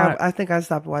season. I think I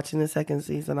stopped watching the second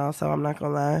season. Also, I'm not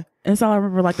gonna lie. That's all I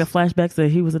remember. Like the flashbacks that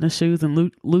he was in the shoes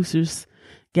and Lucius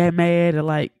got mad and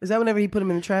like. Is that whenever he put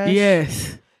him in the trash?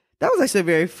 Yes. That was actually a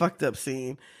very fucked up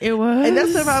scene. It was. And that's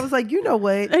whenever I was like, you know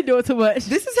what? They do it too much.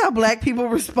 This is how black people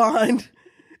respond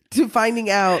to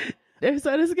finding out their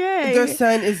son is gay. Their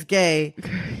son is gay.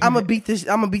 I'm gonna beat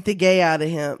the gay out of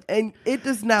him. And it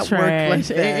does not work like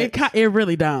that. It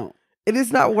really don't. It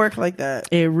does not work like that.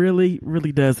 It really,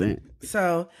 really doesn't.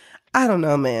 So I don't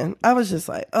know, man. I was just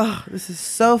like, oh, this is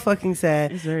so fucking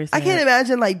sad. It's very sad. I can't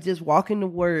imagine like just walking to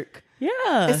work.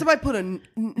 Yeah. If somebody put a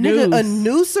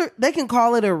noose, they can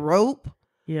call it a rope.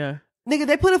 Yeah. Nigga,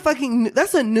 they put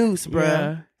that's a noose, bro.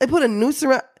 Yeah. They put a noose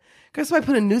around. Girl, somebody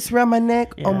put a noose around my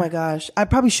neck. Yeah. Oh my gosh. I'd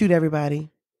probably shoot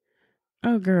everybody.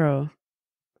 Oh, girl.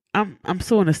 I'm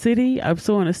suing the city. I'm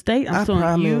suing the state. I'm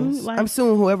suing you. Like, I'm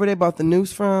suing whoever they bought the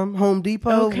noose from. Home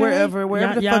Depot, wherever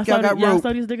the fuck y'all got rope. Y'all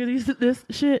saw these niggas this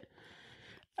shit.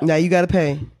 Now you gotta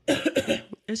pay.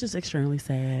 It's just extremely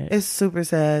sad. It's super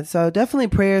sad. So definitely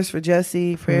prayers for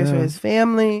Jesse, prayers for his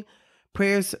family,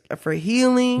 prayers for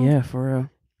healing. Yeah, for real.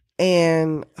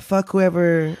 And fuck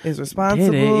whoever is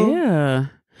responsible. Yeah.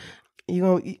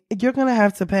 You're gonna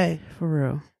have to pay. For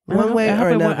real. One way or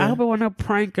another. I hope it wasn't a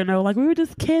prank or no, like we were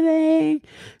just kidding.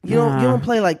 You don't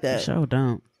play like that. Sure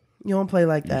don't. You don't play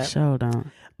like that. Sure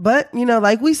don't. But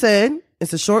like we said,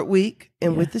 it's a short week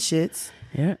and with the shits.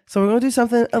 Yeah. So we're gonna do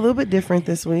something a little bit different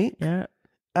this week. Yeah.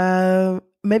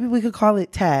 Maybe we could call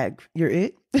it tag. You're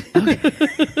it.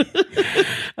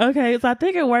 Okay. So I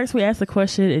think it works. We ask the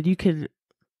question and you can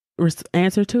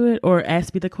answer to it, or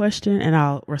ask me the question and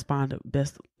I'll respond to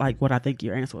best like what I think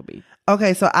your answer will be.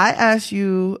 Okay. So I ask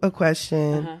you a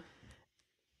question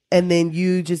and then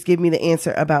you just give me the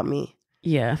answer about me.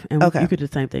 Yeah. And you could do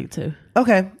the same thing too.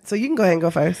 Okay. So you can go ahead and go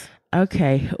first.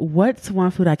 Okay. What's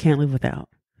one food I can't live without?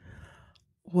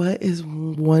 What is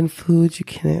one food you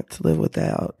can't live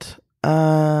without?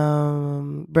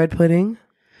 Bread pudding.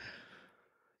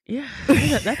 Yeah,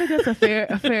 I think that's a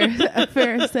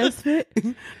fair assessment.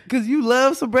 Because you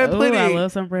love some bread pudding. I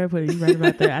love some bread pudding. You're right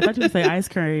about that. I thought you would say ice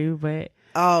cream, but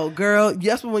girl,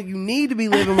 that's what you need to be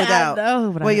living without. I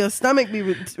know, but your stomach be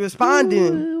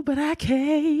responding. Ooh, but I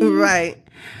can't. Right.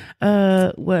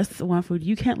 What's one food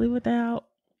you can't live without?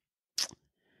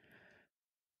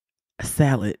 A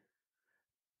salad.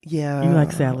 Yeah, you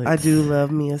like salad. I do love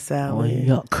me a salad.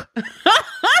 Oh, yuck.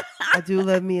 I do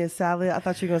love me a salad. I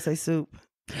thought you were gonna say soup.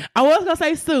 I was gonna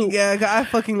say soup. Yeah, I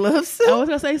fucking love soup. I was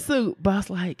gonna say soup, but I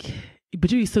was like,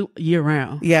 but you eat soup year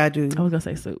round. Yeah, I do. I was gonna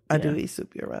say soup. I do eat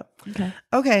soup year round.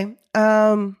 Okay.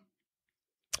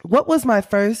 What was my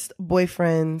first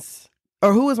boyfriend's,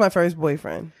 or who was my first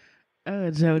boyfriend?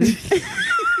 Oh, Jody.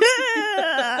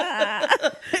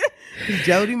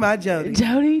 Jody, my Jody.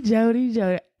 Jody.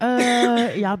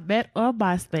 Y'all met on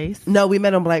MySpace. No, we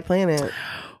met on Black Planet.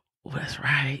 Oh, that's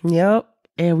right. Yep.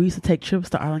 And we used to take trips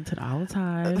to Arlington all the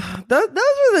time. Those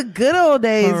were the good old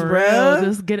days, bro.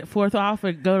 Just get it forth off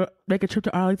and go make a trip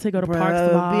to Arlington, go to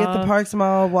Parks Mall. Be at the Parks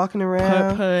Mall, walking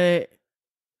around. Putt,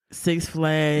 Six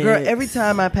Flags. Girl, every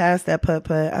time I pass that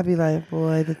putt, I'd be like,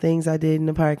 boy, the things I did in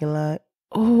the parking lot.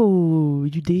 Oh,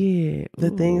 you did. The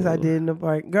things I did in the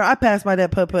park. Girl, I passed by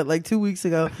that putt like 2 weeks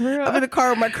ago. I'm in the car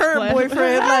with my current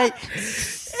boyfriend. Like,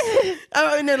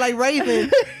 I'm in there like raving.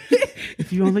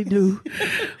 If you only knew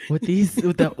what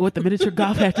the miniature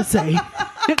golf had to say.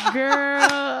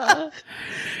 Girl.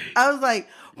 I was like,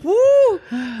 whoo,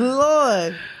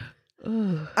 Lord.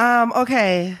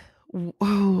 Okay.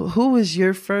 Who was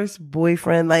your first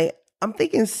boyfriend? Like, I'm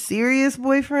thinking serious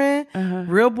boyfriend.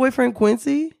 Real boyfriend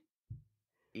Quincy.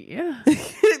 Yeah.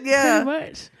 Yeah. Pretty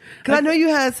much. Because I know you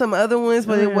had some other ones,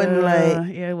 but it wasn't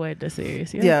like. Yeah, it wasn't that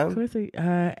serious. Yeah. Quincy,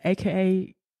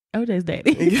 AKA OJ's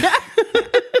daddy.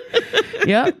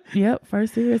 Yep.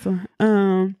 First serious one.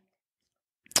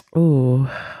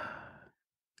 Oh,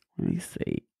 let me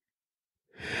see.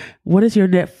 What is my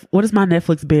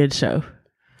Netflix binge show?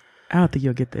 I don't think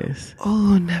you'll get this.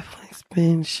 Oh, Netflix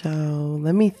binge show.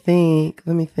 Let me think.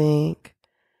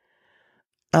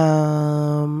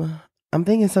 I'm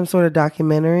thinking some sort of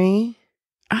documentary.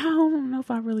 I don't know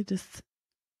if I really just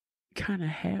kind of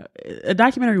have a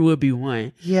documentary would be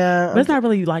one. Yeah, but it's not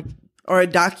really like or a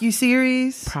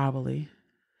docuseries. Probably.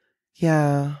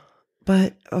 Yeah,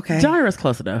 but okay. Genre's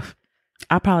close enough.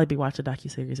 I'll probably be watching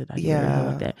docuseries or documentary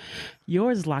like that.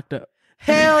 Yours is locked up.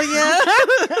 Hell yeah.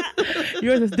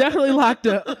 Yours is definitely locked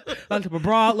up. Locked up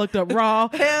abroad, locked up raw.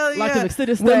 Hell yeah. Locked up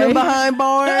extended stay. Women behind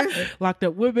bars. Locked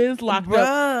up women's, locked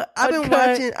up.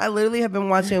 I literally have been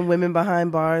watching Women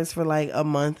Behind Bars for like a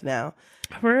month now.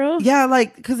 For real? Yeah,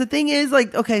 like, because the thing is,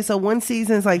 like, okay, so one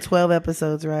season is like 12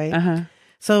 episodes, right?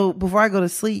 So before I go to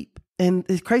sleep, and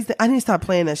it's crazy, I need to stop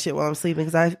playing that shit while I'm sleeping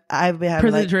because I've been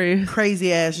having like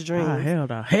crazy ass dreams. Oh,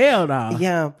 hell no.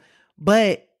 Yeah.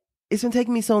 But it's been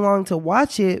taking me so long to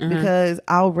watch it because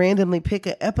I'll randomly pick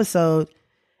an episode,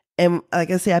 and like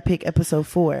I say, I pick episode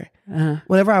 4.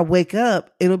 Whenever I wake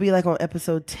up, it'll be like on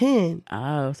episode 10.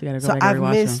 Oh, so you gotta go so back I've and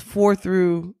rewatch missed them. 4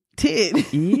 through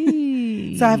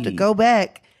 10. So I have to go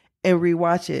back and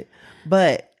rewatch it.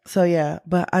 But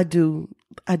I do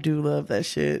love that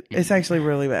shit. It's actually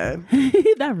really bad.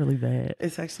 Not really bad.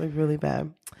 It's actually really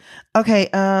bad. Okay,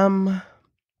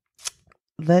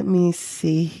 let me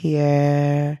see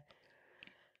here.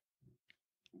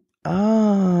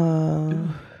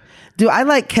 Oh. Do I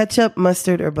like ketchup,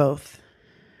 mustard, or both?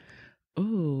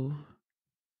 Ooh.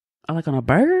 I like on a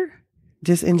burger?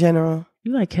 Just in general.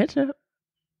 You like ketchup?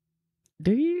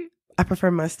 Do you? I prefer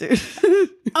mustard.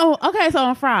 Oh, okay. So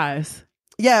on fries.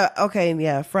 Yeah, okay,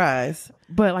 yeah, fries.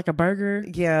 But like a burger?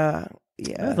 Yeah.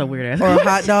 That's a weird ass. Or a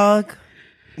hot dog?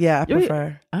 Yeah, I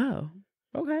prefer. Oh,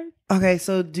 okay. Okay,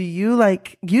 so you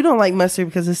don't like mustard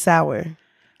because it's sour?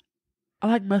 I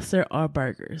like mustard or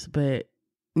burgers, but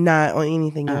not on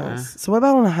anything else. So what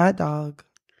about on a hot dog?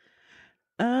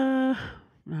 No,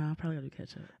 I'll probably do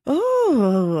ketchup.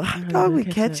 Oh, hot dog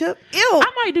with ketchup? Ew.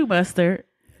 I might do mustard,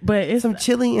 but it's some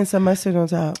chili and some mustard on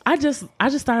top. I just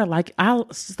started liking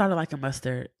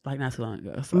mustard like not too long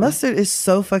ago. So. Mustard is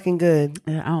so fucking good.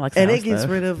 Yeah, I don't like sour and it stuff. gets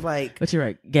rid of like. But you're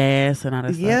right, gas and all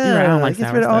that stuff. Yeah, you're right, I don't like it gets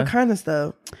sour rid of all stuff. kind of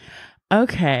stuff.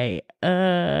 Okay.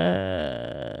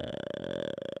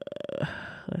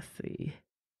 Let's see.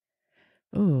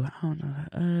 Oh, I don't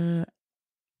know.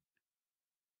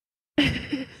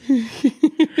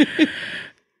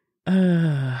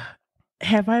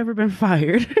 Have I ever been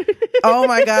fired? Oh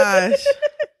my gosh.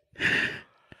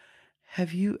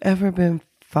 Have you ever been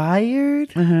fired?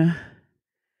 Did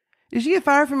you get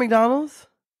fired from McDonald's?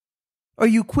 Or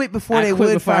you quit before they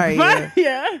would fire you?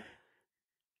 Yeah.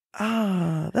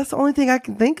 That's the only thing I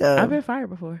can think of. I've been fired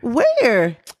before.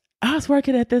 Where? I was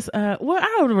working at this, I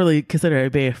don't really consider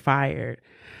it being fired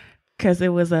because it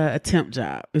was a temp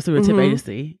job. It was a temp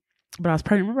agency. But I was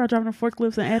pregnant. Remember I was driving the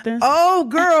forklifts in Athens? Oh,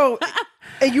 girl.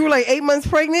 And you were like 8 months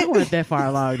pregnant? I wasn't that far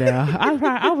along now.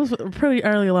 I was pretty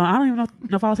early along. I don't even know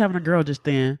if I was having a girl just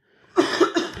then. But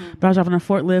I was driving the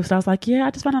forklifts. So I was like, yeah,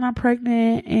 I just found out I'm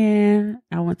pregnant. And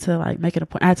I went to like make an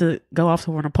appointment. I had to go off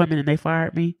for an appointment and they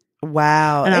fired me.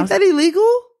 Wow. And ain't that illegal?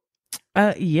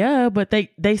 Yeah, but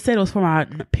they said it was for my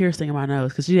piercing in my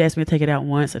nose because you asked me to take it out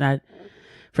once and I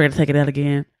forgot to take it out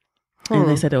again. And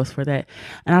they said it was for that.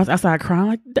 And I started crying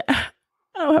like, I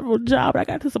don't have a job. But I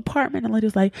got this apartment. And the lady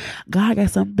was like, God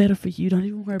got something better for you. Don't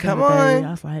even worry about it, baby.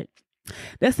 I was like,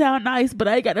 That sound nice, but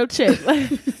I ain't got no check. Like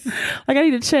I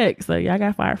need a check. So yeah, I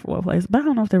got fired from one place, but I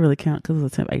don't know if they really count because it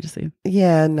was a temp agency.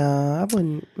 Yeah, no, I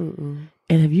wouldn't. Mm-mm.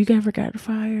 And have you ever gotten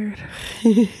fired?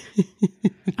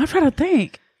 I'm trying to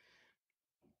think.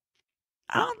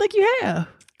 I don't think you have.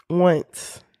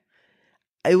 Once.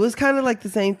 It was kind of like the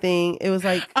same thing. It was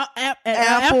like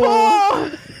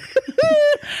Apple.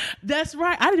 That's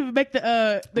right. I didn't even make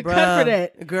the cut for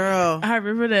that. Girl. I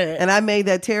remember that. And I made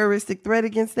that terroristic threat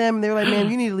against them. And they were like, "Man,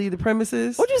 you need to leave the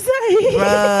premises." What'd you say?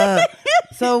 Bruh.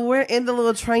 So we're in the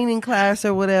little training class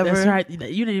or whatever. That's right. You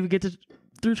didn't even get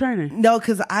through training. No,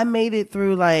 because I made it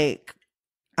through like,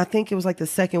 I think it was like the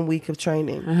second week of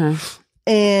training.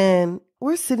 And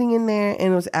we're sitting in there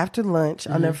and it was after lunch.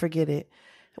 I'll never forget it.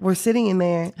 We're sitting in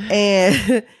there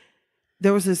and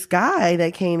there was this guy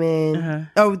that came in.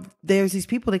 Oh, there's these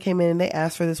people that came in and they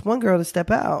asked for this one girl to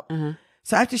step out.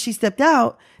 So after she stepped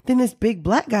out, then this big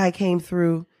black guy came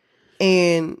through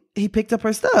and he picked up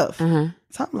her stuff. So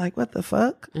I'm like, what the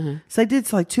fuck? So I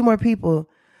did like 2 more people.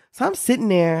 So I'm sitting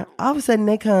there. All of a sudden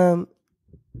they come,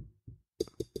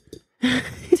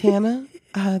 Tana,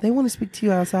 they want to speak to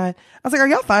you outside. I was like, are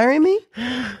y'all firing me?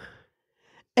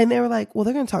 And they were like, well,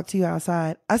 they're going to talk to you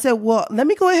outside. I said, well, let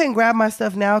me go ahead and grab my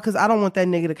stuff now because I don't want that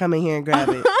nigga to come in here and grab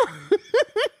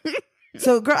it.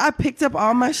 So, girl, I picked up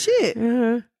all my shit.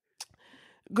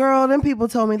 Girl, them people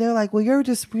told me, they're like, well, you're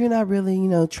not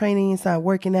really, training. It's not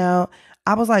working out.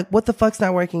 I was like, what the fuck's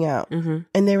not working out? And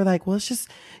they were like, well, it's just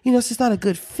not a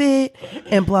good fit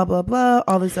and blah, blah, blah,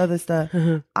 all this other stuff.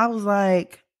 I was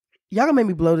like, y'all gonna make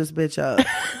me blow this bitch up.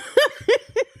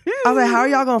 I was like, how are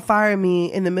y'all gonna fire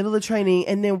me in the middle of training?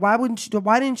 And then why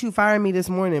didn't you fire me this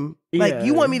morning? Like,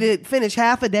 you want me to finish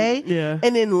half a day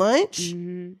and then lunch?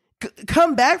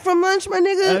 Come back from lunch, my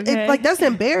nigga? Okay. Like, that's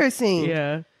embarrassing.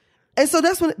 Yeah. And so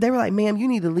that's when they were like, ma'am, you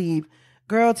need to leave.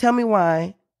 Girl, tell me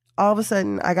why. All of a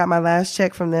sudden, I got my last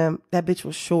check from them. That bitch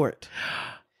was short.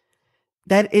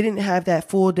 It didn't have that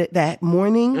full day, that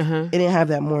morning. It didn't have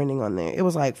that morning on there. It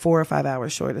was like 4 or 5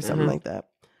 hours short or something like that.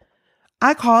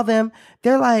 I call them.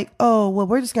 They're like, oh, well,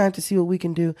 we're just going to have to see what we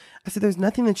can do. I said, there's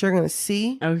nothing that you're going to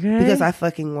see because I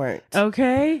fucking worked.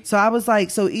 Okay. So I was like,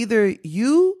 so either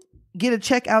you get a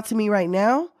check out to me right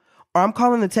now or I'm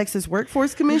calling the Texas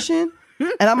Workforce Commission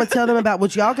and I'm going to tell them about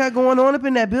what y'all got going on up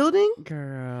in that building.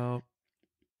 Girl.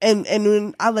 And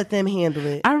then I let them handle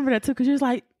it. I remember that too because you was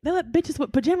like, they let bitches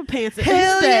with pajama pants in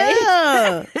Hell day.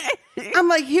 yeah. I'm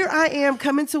like, here I am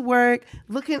coming to work,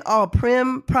 looking all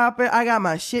prim, proper. I got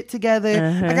my shit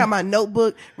together. I got my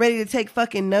notebook ready to take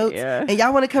fucking notes. And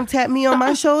y'all want to come tap me on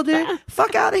my shoulder?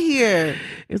 Fuck out of here.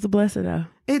 It was a blessing though.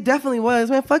 It definitely was.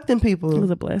 Man, fuck them people. It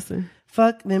was a blessing.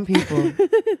 Fuck them people.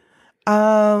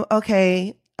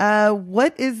 Okay.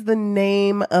 What is the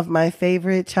name of my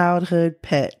favorite childhood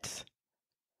pet?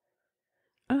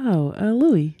 Oh,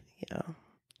 Louie. Yeah.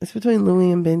 It's between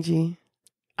Louie and Benji.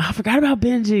 I forgot about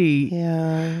Benji.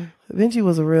 Yeah. Benji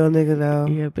was a real nigga, though.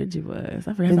 Yeah, Benji was.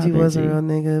 I forgot about Benji. Benji was a real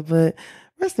nigga, but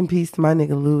rest in peace to my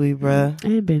nigga Louie, bruh.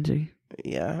 And Benji.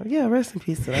 Yeah. Yeah, rest in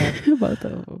peace to that. Both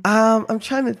of them. I'm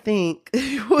trying to think.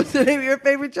 What's the name of your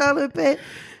favorite childhood pet?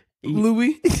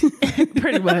 Louie.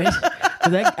 Pretty much.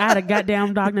 I had a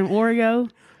goddamn dog named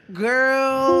Oreo.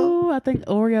 Girl. Ooh, I think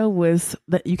Oreo was,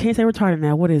 you can't say retarded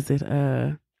now. What is it?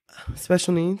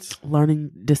 Special needs.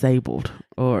 Learning disabled.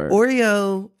 Or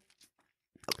Oreo.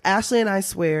 Ashley and I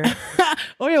swear.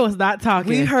 Oreo was not talking.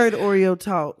 We heard Oreo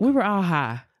talk. We were all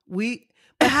high.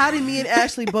 But how did me and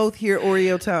Ashley both hear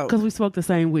Oreo talk? Because we smoked the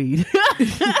same weed.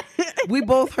 We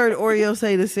both heard Oreo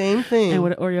say the same thing. And what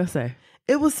did Oreo say?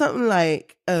 It was something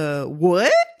like,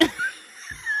 what?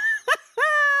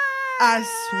 I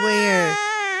swear.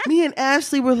 Me and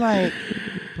Ashley were like,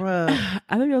 bruh.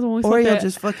 I think that was when we Oreo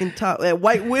just fucking talked. That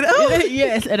White Widow?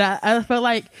 Yes. And I felt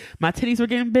like my titties were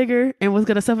getting bigger and was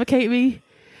going to suffocate me.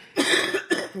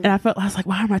 And I was like,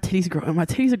 why are my titties growing? My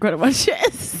titties are growing on my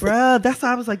chest. Bruh, that's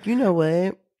why I was like, you know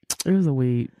what? It was a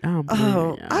weed.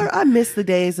 I miss the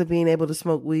days of being able to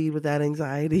smoke weed without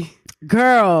anxiety.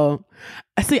 Girl,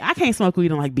 see, I can't smoke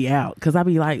weed and like be out because I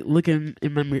be like looking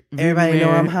in my mirror. Everybody know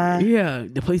I'm high. Yeah,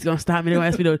 the police gonna stop me. They'll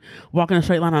ask me to walk in a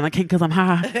straight line and I can't because I'm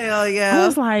high. Hell yeah! I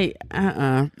was like,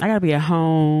 I gotta be at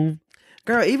home.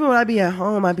 Girl, even when I be at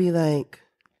home, I be like,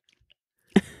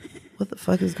 what the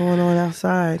fuck is going on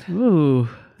outside? Ooh.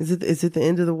 Is it the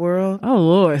end of the world? Oh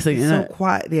Lord, it's so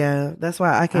quiet. Yeah, that's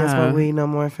why I can't smoke weed no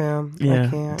more, fam. Yeah, I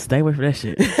can't. Stay away from that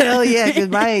shit. Hell yeah, because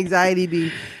my anxiety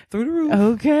be through the roof.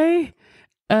 Okay.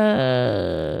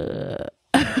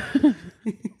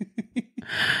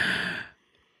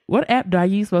 What app do I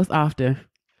use most often?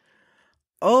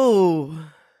 Oh,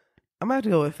 I'm about to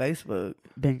go with Facebook.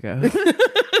 Bingo.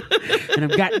 and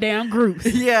them goddamn groups.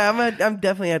 Yeah, I'm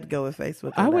definitely have to go with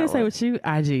Facebook. I wouldn't say with you,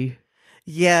 IG.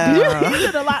 Yeah. You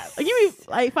did a lot. Like, you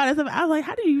be like finding something. I was like,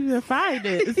 how do you even find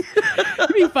this? You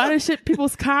be finding shit,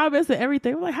 people's comments and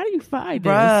everything. I'm like, how do you find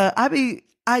this?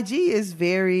 IG is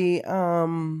very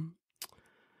Do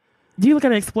you look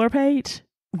at an explore page?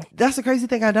 That's the crazy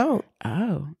thing. I don't.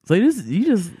 Oh, so you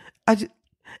just and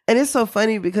it's so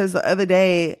funny because the other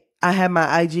day I had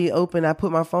my IG open. I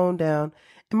put my phone down,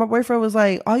 and my boyfriend was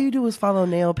like, "All you do is follow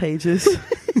nail pages."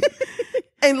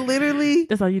 And literally,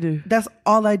 that's all you do. That's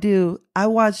all I do. I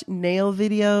watch nail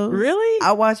videos. Really?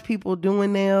 I watch people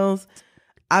doing nails.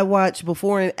 I watch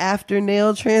before and after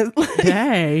nail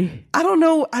Hey. I don't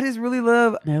know. I just really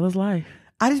love nail is life.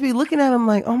 I just be looking at them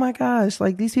like, oh my gosh,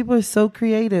 like these people are so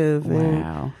creative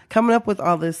and coming up with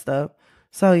all this stuff.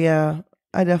 So yeah,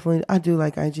 I do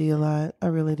like IG a lot. I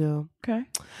really do. Okay.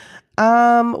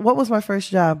 What was my first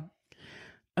job?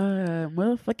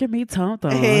 Motherfucking me Tom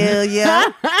Thumb. Hell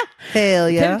yeah. Hell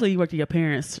yeah. Technically you worked at your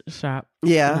parents' shop.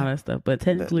 Yeah. And all that stuff. But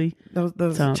technically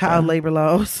those child labor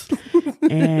laws.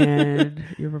 And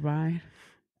you were buying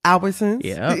Albertsons.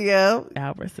 Yeah.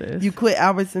 Albertsons. You quit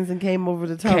Albertsons and came over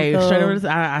to Tom Thumb. Straight over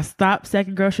I stopped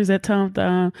second groceries at Tom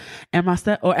Thumb, and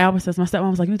Albertsons. My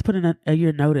stepmom was like, "You need to put in a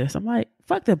year notice." I'm like,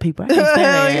 "Fuck them people." I can't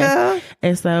stand yeah.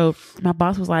 And so my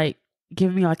boss was like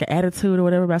giving me like an attitude or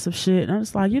whatever about some shit, and I'm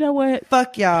just like, you know what?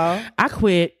 Fuck y'all. I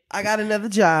quit. I got another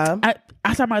job.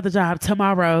 I start my other job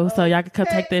tomorrow, so y'all can come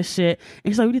take this shit.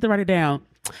 And she's like, "You need to write it down."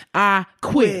 I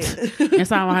quit. And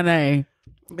sign my name.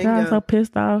 Girl, I'm so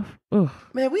pissed off. Ugh.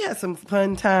 Man, we had some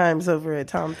fun times over at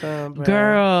Tom Thumb, bro.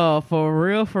 Girl, for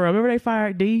real. Remember they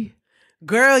fired D?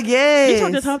 Girl, yes. She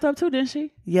worked at Tom Thumb too, didn't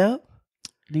she? Yep.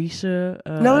 Nisha.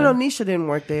 No, Nisha didn't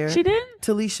work there. She didn't?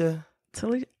 Talisha.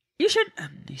 You should.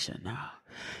 Nisha, no.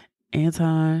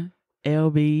 Anton,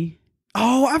 LB.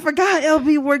 Oh, I forgot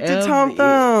LB worked at Tom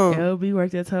Thumb. LB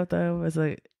worked at Tom Thumb as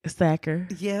a stacker.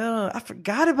 Yeah, I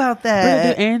forgot about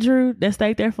that. Andrew that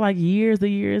stayed there for like years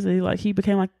and years, and he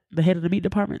became like the head of the meat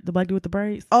department, the black dude with the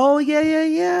braids. Oh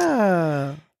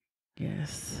yeah.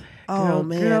 Yes. Oh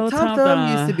man, Tom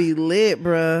Thumb used to be lit,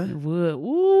 bruh.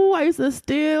 Ooh, I used to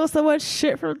steal so much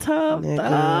shit from Tom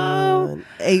Thumb.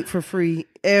 Ate for free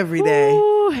every day.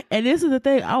 Ooh. And this is the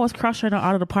thing, I was cross-trained on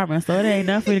auto department, so it ain't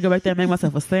enough for me to go back there and make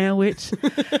myself a sandwich.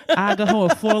 I go home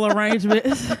with floral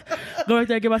arrangements. Go back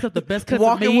there and get myself the best cuts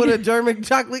of meat. Walking with a German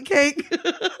chocolate cake.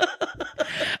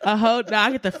 I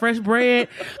get the fresh bread.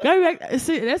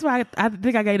 See, that's why I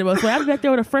think I gave the most. I'd be back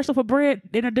there with a fresh loaf of bread,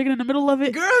 then they're digging in the middle of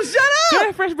it. Girl, shut up.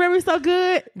 That fresh bread was so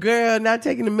good. Girl, not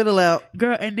taking the middle out.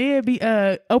 Girl, and then be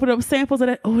open up samples of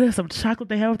that. Oh, there's some chocolate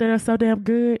they have up there that's so damn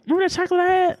good. Remember that chocolate I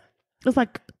had? It's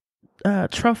like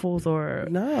truffles or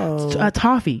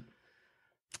toffee.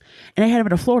 And they had them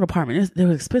in the floral department. They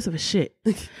were expensive as shit.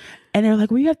 And they were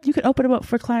like, well, you could open them up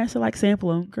for clients to like sample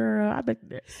them. Girl, I bet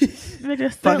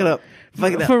fuck it up.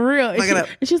 For real. Fuck it up.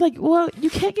 And she's like, well, you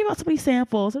can't give out so many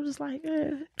samples. I'm just like,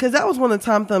 because that was one of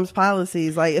Tom Thumb's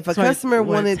policies. Like if a customer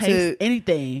wanted to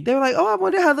anything, they were like, oh, I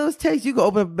wonder how those taste. You could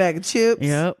open up a bag of chips.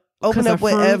 Yep. Open up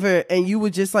whatever, and you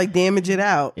would just like damage it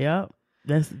out. Yep.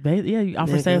 You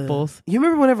offer samples. You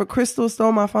remember whenever Crystal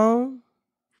stole my phone?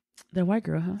 That white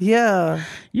girl, huh? Yeah.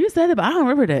 You said it, but I don't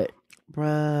remember that.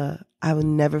 Bruh, I will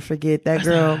never forget that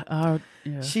girl.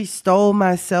 Yeah. She stole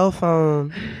my cell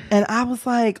phone. And I was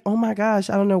like, oh my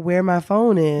gosh, I don't know where my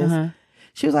phone is. Uh-huh.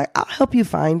 She was like, I'll help you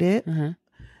find it. Uh-huh.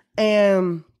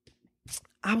 And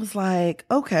I was like,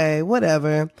 okay,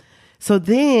 whatever. So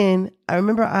then I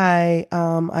remember I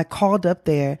called up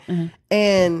there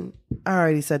and I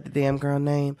already said the damn girl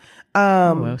name.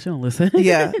 Well, she don't listen.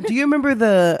 Yeah. Do you remember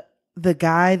the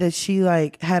guy that she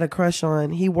like had a crush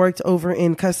on? He worked over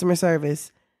in customer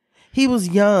service. He was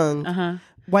young,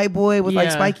 white boy with like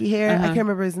spiky hair. I can't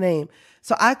remember his name.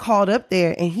 So I called up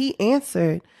there and he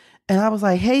answered, and I was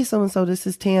like, "Hey, so and so, this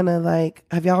is Tana. Like,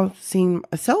 have y'all seen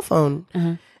a cell phone?"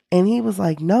 And he was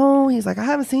like, "No." He's like, "I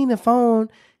haven't seen the phone."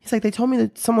 He's like, "They told me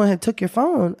that someone had took your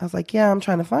phone." I was like, "Yeah, I'm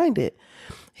trying to find it."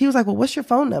 He was like, "Well, what's your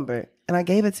phone number?" And I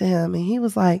gave it to him, and he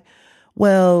was like,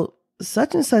 "Well,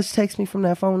 such and such texted me from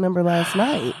that phone number last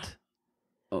night."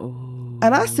 Oh.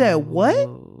 And I said, "What?"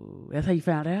 That's how you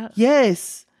found out?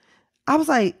 Yes. I was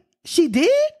like, "She did?"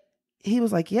 He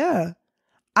was like, "Yeah."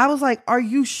 I was like, "Are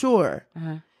you sure?"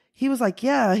 He was like,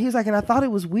 "Yeah." He was like, and I thought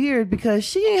it was weird because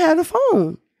she ain't had a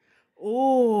phone.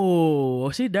 Oh,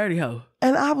 she dirty hoe.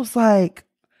 And I was like,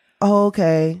 "Oh,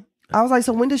 okay." I was like,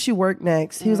 "So when does she work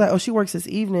next?" He was like, "Oh, she works this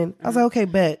evening." I was like, "Okay,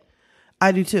 bet.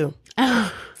 I do too."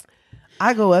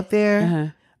 I go up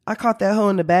there. I caught that hoe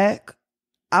in the back.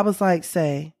 I was like,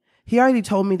 "Say." he already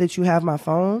told me that you have my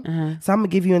phone. So I'm going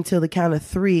to give you until the count of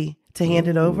 3 to hand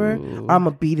it over. I'm going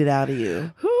to beat it out of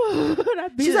you.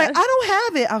 She's like, I don't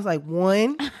have it. I was like,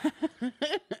 1. I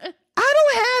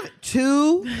don't have it.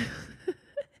 2.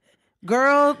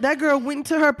 Girl, that girl went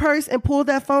into her purse and pulled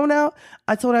that phone out.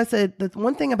 I told her, I said, the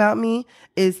one thing about me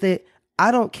is that I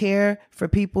don't care for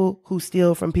people who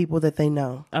steal from people that they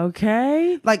know.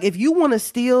 Okay. Like, if you want to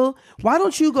steal, why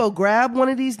don't you go grab one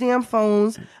of these damn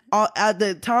phones?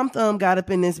 The Tom Thumb got up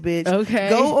in this bitch. Okay.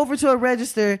 Go over to a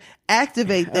register,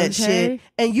 activate that shit,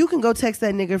 and you can go text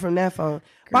that nigga from that phone.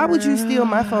 Why would you steal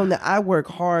my phone that I work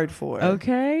hard for?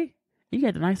 Okay. You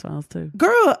got the nice phones too.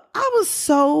 Girl, I was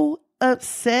so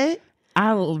upset.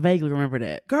 I vaguely remember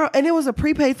that. Girl, and it was a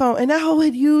prepaid phone, and that hoe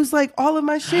had used like all of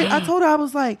my shit. I told her, I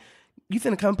was like, you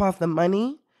finna come off the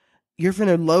money? You're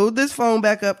finna load this phone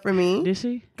back up for me? Did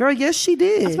she? Girl, yes, she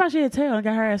did. That's why she had tell and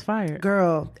got her ass fired.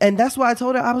 Girl, and that's why I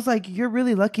told her, I was like, you're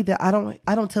really lucky that I don't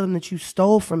tell them that you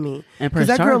stole from me. Because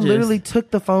that girl literally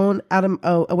took the phone out of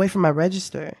away from my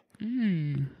register.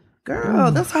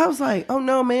 Girl, that's how I was like, oh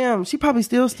no, ma'am, she probably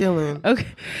still stealing. Okay,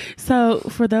 so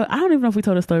I don't even know if we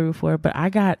told the story before, but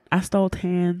I stole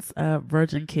Tan's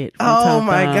virgin kit from Oh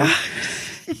my God.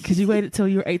 Because you waited till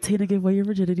you were 18 to give away your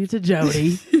virginity to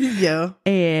Jody. Yeah.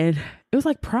 And it was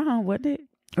like prom, wasn't it?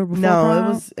 Or before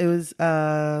prom?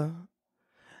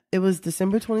 It was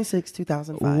December 26,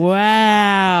 2005.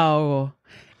 Wow.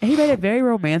 And he made it very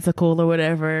romantical or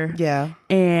whatever. Yeah.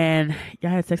 And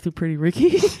y'all had sex with Pretty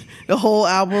Ricky. The whole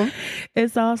album. And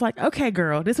so I was like, okay,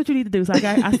 girl, this is what you need to do. So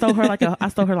I stole her like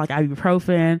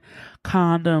ibuprofen,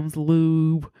 condoms,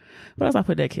 lube. What else I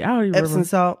put that kid? I don't even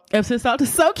remember. Epsom salt to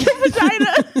soak your vagina.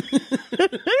 I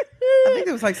think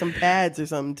it was like some pads or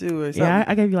something too. Or something. Yeah,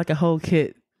 I gave you like a whole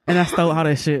kit. And I stole all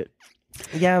that shit.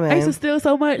 Yeah, man. I used to steal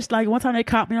so much. Like one time they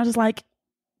caught me and I was just like,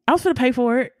 I was going to pay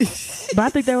for it. But I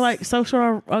think they were like so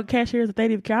sure on cashiers that they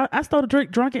didn't care. I stole the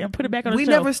drink, drunk it, and put it back on the shelf.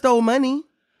 We never stole money.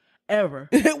 Ever.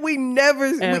 We never.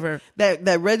 Ever.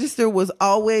 That register was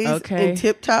always in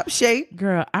tip-top shape.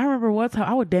 Girl, I remember one time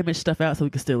I would damage stuff out so we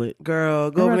could steal it.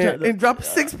 Girl, go over there and drop a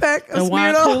 6-pack of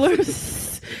wine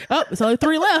coolers. Oh, it's only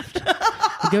 3 left.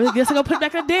 I guess I'm going to put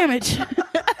back on damage.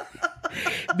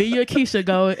 Me, you, and Keisha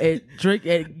go and drink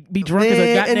and be drunk as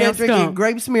a goddamn skunk. Drinking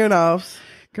grape Smirnoffs.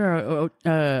 Girl,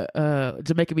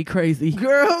 Jamaica be crazy.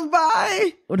 Girl,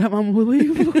 bye. When that mama would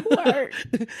leave work.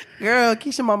 Girl,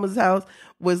 Keisha mama's house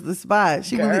was the spot.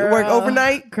 She would work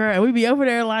overnight. Girl, we'd be over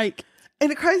there like. And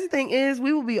the crazy thing is,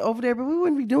 we would be over there, but we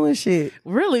wouldn't be doing shit.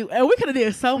 Really? And we could have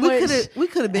did so much. We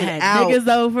could have been had out. Niggas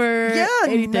over. Yeah,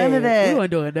 anything. none of that. We weren't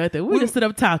doing nothing. We just sit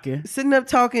up talking. Sitting up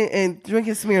talking and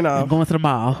drinking Smirnoff. And going to the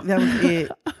mall. That was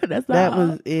it. That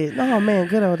was it. Oh, man.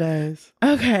 Good old days.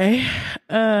 Okay.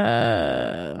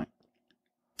 The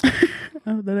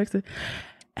next thing.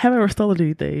 Haven't ever stolen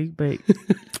anything, but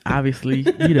obviously,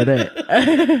 you know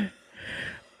that.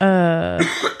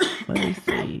 Let me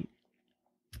see.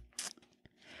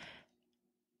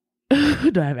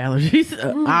 Do I have allergies?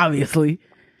 Obviously.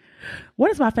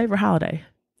 What is my favorite holiday?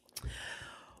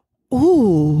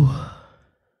 Ooh.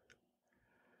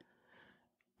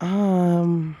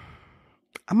 I'm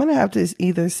gonna have to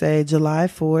either say July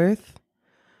 4th.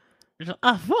 July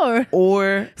 4th?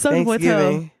 Or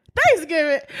Thanksgiving.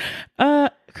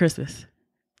 Christmas.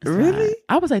 Really?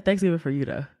 I would say Thanksgiving for you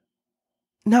though.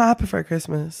 No, I prefer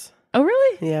Christmas. Oh,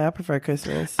 really? Yeah, I prefer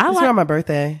Christmas. It's around my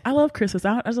birthday. I love Christmas.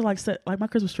 I just like my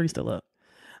Christmas tree still up.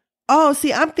 Oh,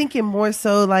 see, I'm thinking more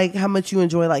so like how much you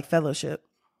enjoy like fellowship.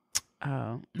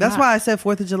 Oh. That's why I said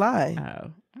 4th of July.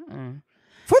 Oh.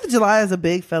 4th of July is a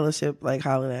big fellowship like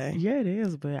holiday. Yeah, it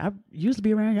is, but I used to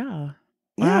be around y'all.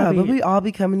 Yeah, but we all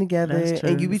be coming together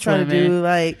and you be trying to do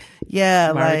like,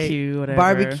 barbecue, like whatever.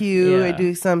 Barbecue and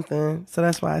do something. So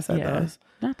that's why I said those.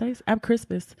 Not thanks. I'm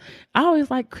Christmas. I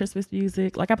always like Christmas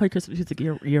music. Like I play Christmas music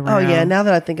year round. Oh yeah, now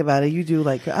that I think about it, you do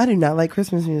like. I do not like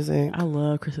Christmas music. I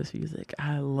love Christmas music.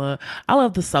 I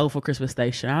love the soulful Christmas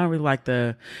station. I don't really like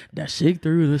the shake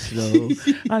through the snow.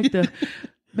 Like the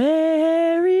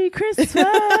Merry Christmas.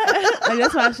 Like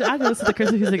that's why I can listen to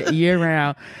Christmas music year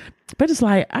round. But it's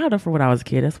like I don't know, for when I was a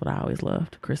kid, that's what I always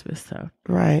loved, Christmas. So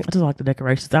right, I just like the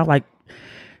decorations. I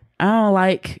don't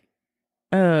like.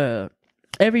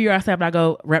 Every year I say I'm not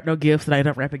go wrap no gifts, and I end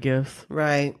up wrapping gifts.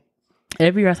 Right.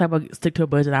 Every year I say I'm gonna stick to a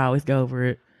budget, I always go over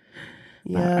it.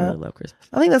 Yeah, I really love Christmas.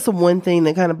 I think that's the one thing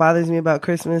that kind of bothers me about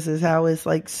Christmas is how it's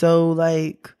like so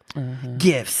like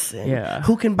gifts. And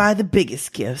who can buy the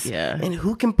biggest gifts? Yeah. And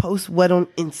who can post what on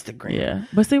Instagram? Yeah.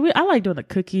 But see, I like doing the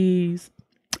cookies.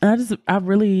 I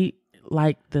really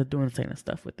like doing the Santa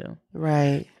stuff with them.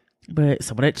 Right. But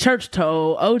someone at church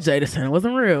told OJ the Santa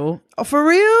wasn't real. Oh, for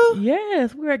real?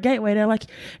 Yes, we were at Gateway. They're like,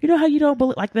 you know how you don't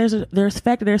believe, like there's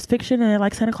fact, there's fiction, and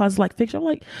like Santa Claus is like fiction. I'm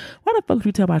like, why the fuck would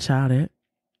you tell my child that?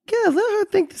 Yeah, let her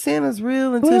think Santa's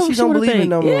real until she don't believe it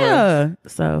no more. Yeah.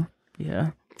 So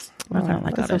yeah, I kind of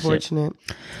like all that's that unfortunate.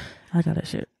 shit. I like all that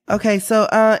shit. Okay, so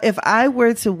if I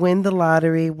were to win the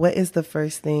lottery, what is the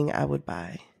first thing I would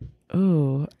buy?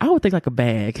 Ooh, I would think like a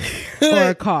bag or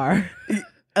a car.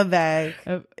 A bag.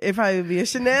 It probably would be a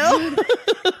Chanel. You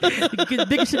can get the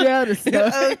biggest Chanel to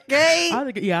stuff. Okay.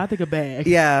 I think a bag.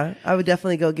 Yeah, I would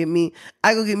definitely go get me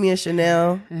a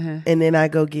Chanel, and then I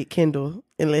go get Kendall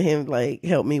and let him like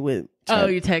help me with.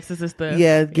 Your taxes and stuff.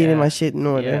 Yeah, getting my shit in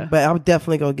order. Yeah. But I would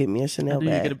definitely go get me a Chanel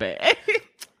bag. You get a bag.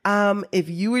 If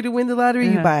you were to win the lottery,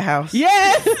 you buy a house.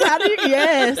 Yes, that's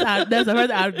the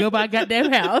first. I'd go buy a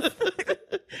goddamn house.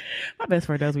 My best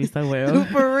friend knows me so well.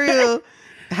 For real.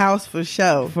 House for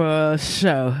show. For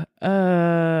show.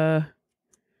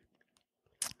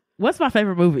 What's my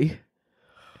favorite movie?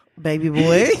 Baby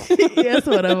Boy. Yes,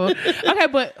 whatever. Okay,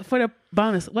 but for the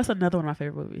bonus, what's another one of my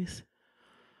favorite movies?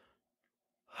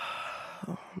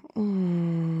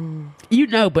 You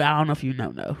know, but I don't know if you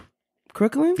know.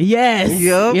 Crooklyn? Yes.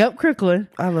 Yep, Crooklyn.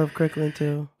 I love Crooklyn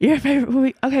too. Your favorite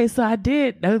movie? Okay, so I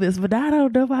did know this, but I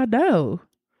don't know if I know.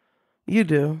 You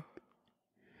do.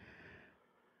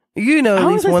 You know at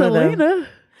least one Selena. of them.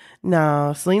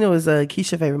 No, Selena was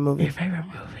Keisha's favorite movie. Your favorite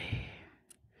movie?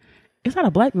 It's not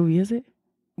a black movie, is it?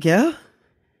 Yeah.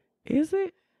 Is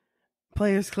it?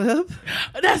 Players Club.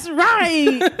 That's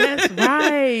right. That's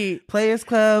right. Players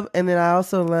Club, and then I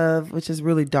also love, which is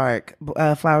really dark,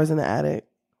 Flowers in the Attic.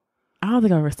 I don't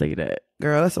think I've ever seen that.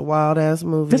 Girl, that's a wild ass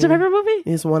movie. That's your favorite movie?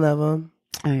 It's one of them.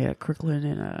 Oh yeah, Crooklyn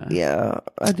and yeah,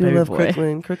 I do Baby love Boy.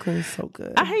 Crooklyn. Crooklyn is so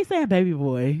good. I hate saying Baby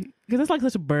Boy because it's like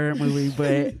such a bird movie,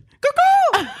 but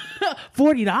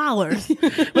 $40.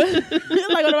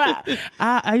 Like,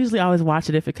 I usually always watch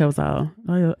it if it comes on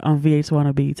VH1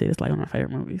 or BET. It's like one of my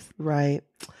favorite movies. Right.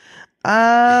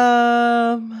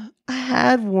 I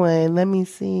had one. Let me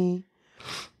see.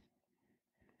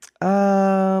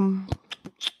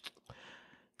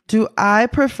 Do I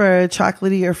prefer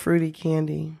chocolatey or fruity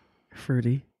candy?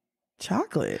 Fruity.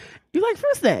 Chocolate. You like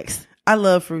fruit snacks? I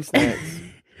love fruit snacks.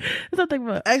 That's what I'm thinking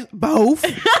about. Both.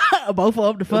 Both of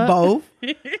them. The fuck. Both.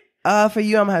 For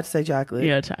you, I'm gonna have to say chocolate.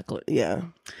 Yeah, chocolate. Yeah.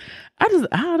 I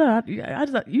don't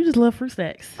know. You just love fruit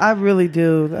snacks. I really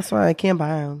do. That's why I can't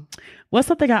buy them. What's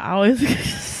something I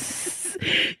always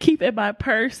keep in my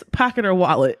purse, pocket, or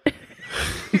wallet?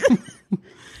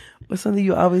 What's something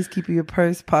you always keep in your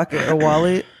purse, pocket, or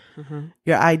wallet?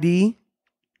 Your ID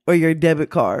or your debit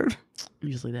card?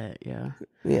 Usually that, yeah.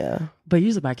 Yeah. But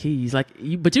usually my keys. But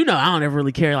I don't ever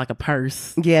really carry like a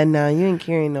purse. Yeah, no, you ain't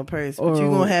carrying no purse. But you're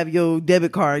going to have your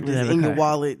debit card just in your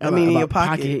wallet. In your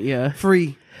pocket. Yeah.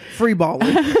 Free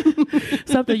balling.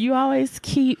 Something you always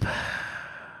keep.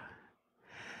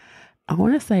 I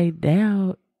want to say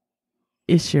now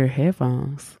it's your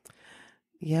headphones.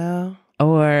 Yeah.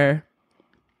 Or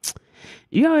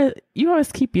you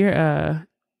always keep your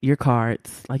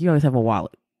cards. Like you always have a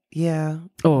wallet. Yeah.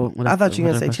 Oh, I thought you were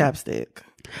going to say chapstick.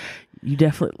 You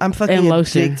definitely. I'm fucking and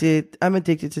lotion. addicted. I'm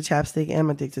addicted to chapstick and I'm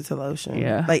addicted to lotion.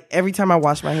 Yeah. Like every time I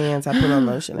wash my hands, I put on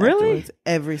lotion. Really? Afterwards.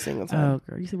 Every single time. Oh,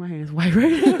 girl, you see my hands white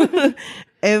right now.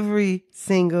 Every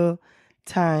single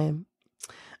time.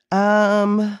 Do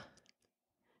I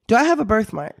have a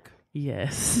birthmark?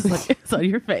 Yes. Like it's on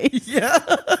your face. Yeah.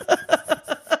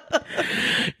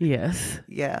 Yes.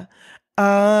 Yeah.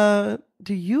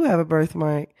 Do you have a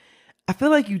birthmark? I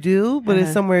feel like you do, but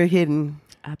it's somewhere hidden.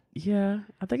 I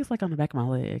think it's like on the back of my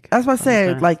leg. I was about to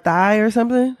say, like thigh or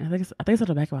something. I think it's on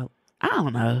the back of my. I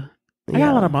don't know. I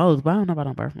got a lot of moles, but I don't know about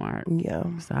a birthmark. Yeah.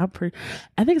 So I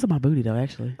think it's on my booty though.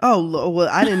 Actually. Oh well,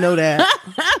 I didn't know that.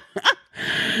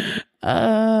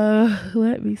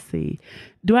 Let me see.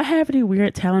 Do I have any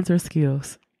weird talents or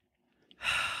skills?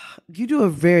 You do a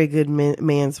very good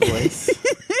man's voice.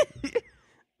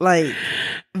 Like,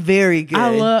 very good. I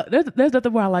love. There's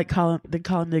nothing more I like calling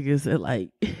niggas at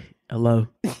like, hello.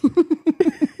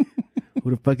 Who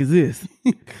the fuck is this?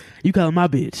 You calling my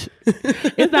bitch?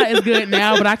 It's not as good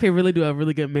now, but I can really do a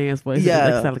really good man's voice.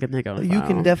 Yeah, It sound like a nigga on the phone. You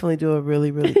can definitely do a really,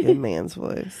 really good man's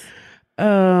voice.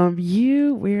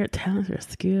 You weird talents or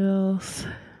skills?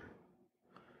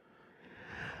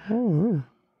 Oh,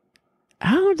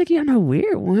 I don't think you have no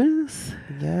weird ones.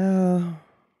 yeah.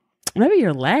 Maybe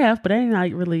your laugh, but that ain't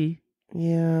like really.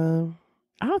 Yeah.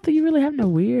 I don't think you really have no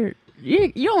weird. You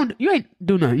ain't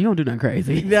do nothing. You don't do nothing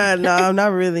crazy. Yeah, no,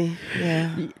 not really.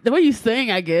 Yeah. The way you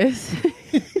sing, I guess.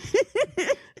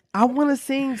 I want to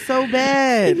sing so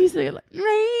bad. If you sing like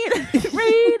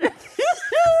read.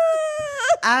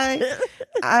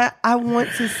 I want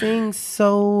to sing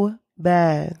so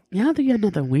bad. Yeah, I don't think you had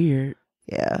nothing weird.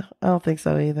 Yeah, I don't think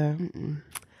so either.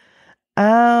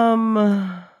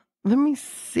 Mm-mm. Let me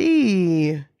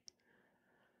see.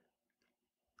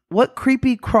 What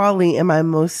creepy crawly am I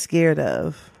most scared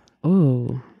of?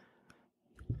 Ooh.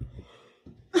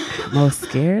 Most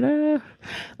scared of?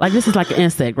 Like this is like an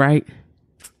insect, right?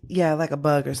 Yeah, like a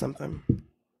bug or something.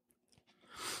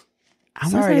 I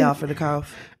Sorry, y'all, for the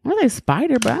cough. I want to say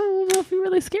spider, but I don't know if you're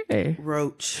really scared.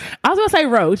 Roach. I was going to say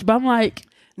roach, but I'm like...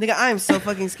 Nigga, I am so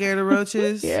fucking scared of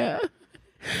roaches. Yeah.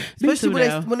 Especially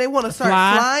when they want to start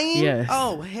flying. Yes.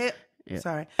 Oh, hell. Yeah.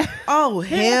 Sorry. Oh,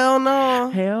 hell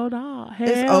no. Hell no. Hell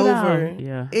It's no. over.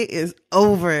 Yeah. It is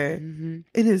over. Mm-hmm.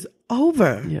 It is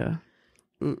over. Yeah.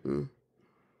 Mm-mm.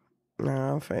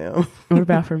 No, fam. What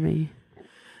about for me?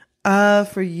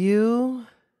 For you...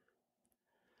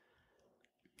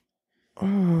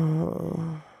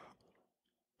 Oh,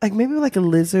 like maybe like a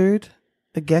lizard,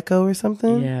 a gecko or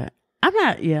something. Yeah. I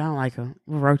don't like them.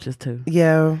 Roaches too.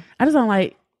 Yeah. I just don't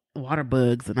like water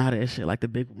bugs and all that shit, like the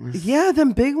big ones. Yeah,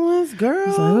 them big ones, girl.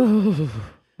 It's like,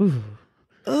 ooh.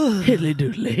 Hiddly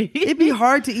doodly. It'd be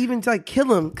hard to even like kill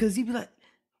them because you'd be like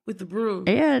with the broom.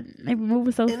 Yeah, they be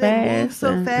moving so and fast. They move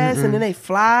so fast and then they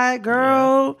fly,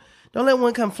 girl. Yeah. Don't let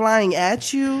one come flying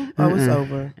at you. Oh, it's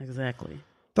over. Exactly.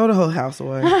 Throw the whole house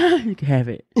away. You can have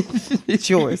it. It's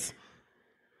yours.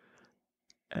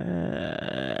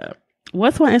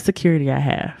 What's one insecurity I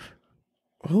have?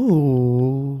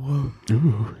 Ooh,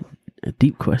 a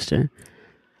deep question.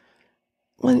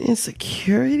 One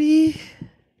insecurity?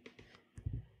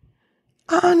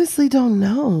 I honestly don't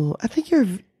know. I think you're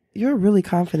a really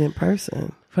confident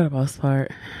person. For the most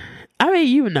part. I mean,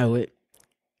 you know it.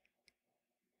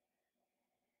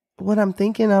 What I'm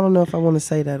thinking, I don't know if I want to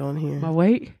say that on here. My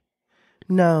weight?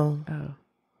 No. Oh.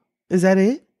 Is that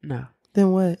it? No. Then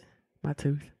what? My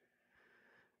tooth.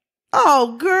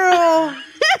 Oh, girl.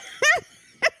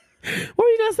 What were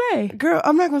you going to say? Girl,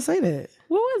 I'm not going to say that.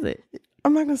 What was it?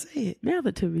 I'm not going to say it. Mouth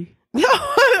it to me. No,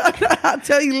 I'll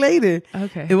tell you later.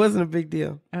 Okay. It wasn't a big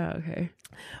deal. Oh, okay.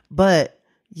 But,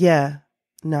 yeah,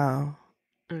 no.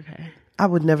 Okay. I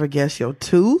would never guess your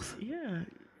tooth. Yeah.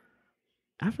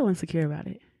 I feel insecure about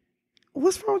it.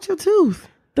 What's wrong with your tooth?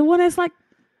 The one that's like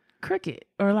crooked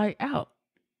or like out.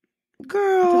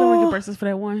 Girl. Did I get braces for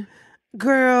that one?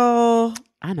 Girl.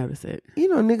 I noticed it. You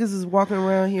know niggas is walking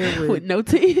around here with no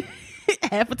teeth.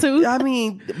 Half a tooth. I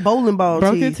mean, bowling ball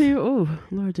broken teeth. teeth. Oh,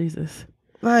 Lord Jesus.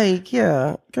 Like,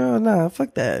 yeah. Girl, nah,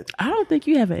 fuck that. I don't think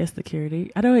you have an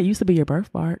insecurity. I know it used to be your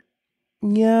birthmark.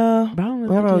 Yeah. But I don't really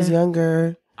whenever I was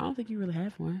younger. I don't think you really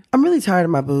have one. I'm really tired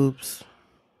of my boobs.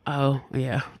 Oh,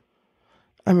 yeah.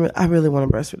 I really want a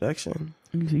breast reduction.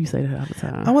 You say that all the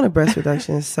time. I want a breast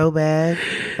reduction so bad.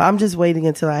 But I'm just waiting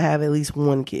until I have at least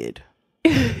one kid.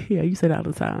 Yeah, you say that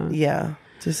all the time. Yeah.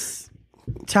 Just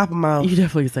chop them out. You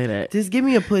definitely say that. Just give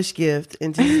me a push gift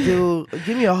and just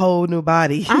give me a whole new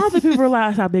body. I don't think people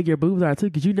realize how big your boobs are too,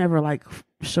 because you never like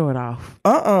show it off.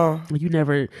 Like, you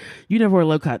never wear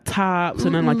low cut tops or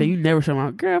nothing like that. You never show them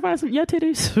out. Girl, if I had some your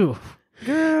titties,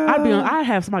 girl, I'd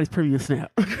have somebody's premium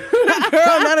snap.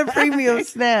 Girl, not a premium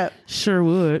snap. Sure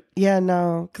would. Yeah,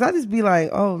 no, because I just be like,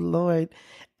 oh Lord,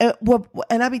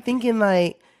 and I be thinking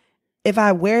like, if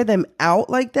I wear them out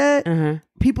like that,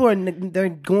 people they're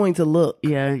going to look.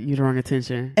 Yeah, you're the wrong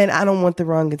attention, and I don't want the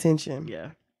wrong attention.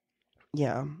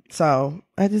 Yeah. So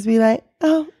I just be like,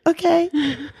 oh, okay.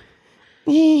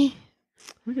 We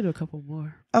can do a couple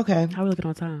more. Okay. How are we looking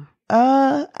on time?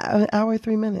 An hour,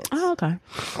 3 minutes. Oh, okay.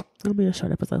 It'll be a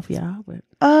short episode for y'all. But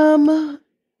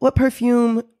what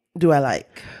perfume do I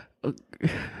like?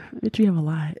 Did you have a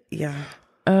lot? Yeah.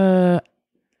 I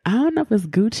don't know if it's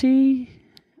Gucci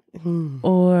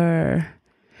or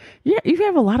you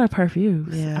have a lot of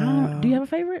perfumes. Yeah. Do you have a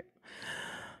favorite?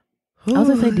 I was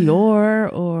gonna say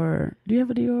Dior, or do you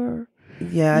have a Dior?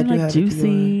 Yeah, I do have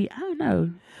Juicy. A Dior. I don't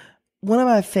know. One of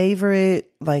my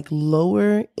favorite, like,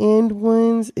 lower end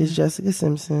ones is Jessica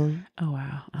Simpson. Oh,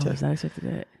 wow. I was not expecting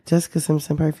that. Jessica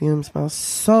Simpson perfume smells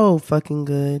so fucking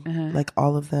good. Like,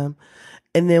 all of them.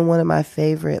 And then one of my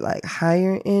favorite, like,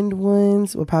 higher end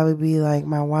ones would probably be, like,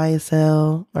 my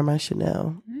YSL or my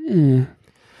Chanel. You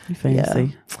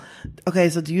fancy. Yeah. Okay,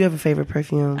 so do you have a favorite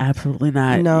perfume? Absolutely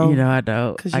not. No. I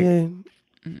don't. Because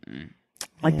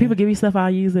Like, people give me stuff, I'll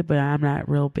use it, but I'm not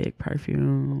real big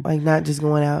perfume. Like, not just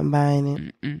going out and buying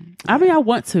it. I mean, I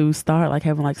want to start, like,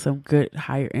 having, like, some good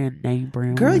higher end name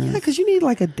brand Girl, ones. yeah, because you need,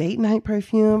 like, a date night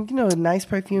perfume. You know, a nice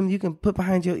perfume you can put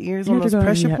behind your ears on those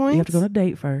pressure points. You have to go on a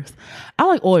date first. I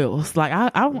like oils. Like, I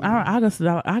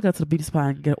go to the beauty spot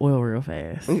and get oil real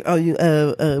fast. Oh, you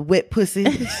wet pussy.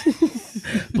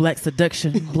 Black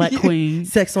Seduction, Black Queen,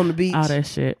 Sex on the Beach, all that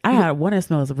shit. I had one that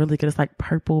smells really good. It's like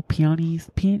purple peonies.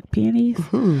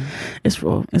 Mm-hmm. It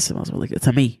smells really good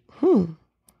to me. Hmm.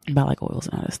 But I like oils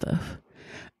and all that stuff.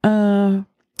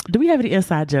 Do we have any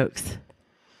inside jokes?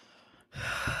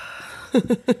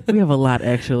 We have a lot,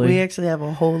 actually. We actually have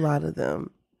a whole lot of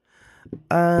them.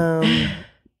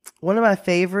 One of my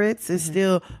favorites is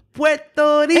still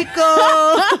Puerto Rico.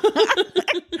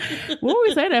 What would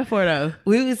we say that for, though?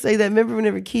 We would say that. Remember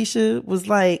whenever Keisha was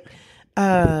like,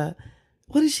 what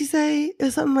did she say? It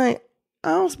was something like, I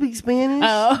don't speak Spanish.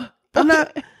 Oh. I'm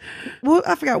not. Well,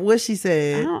 I forgot what she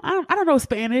said. I don't know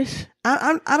Spanish.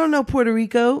 I don't know Puerto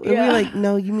Rico. And Yeah. we're like,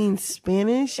 no, you mean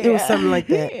Spanish? It was something like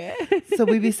that. Yeah. So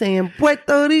we be saying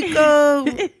Puerto Rico.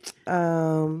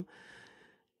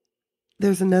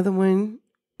 There's another one.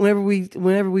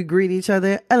 Whenever we greet each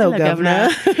other, hello, governor.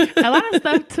 A lot of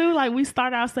stuff too. Like we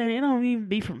start out saying it don't even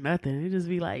be from nothing. It just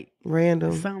be like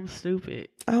Random. something stupid.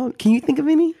 Oh, can you think of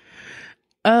any?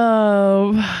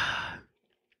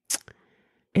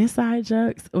 Inside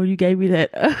jokes, or you gave me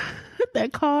that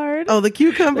that card. Oh, the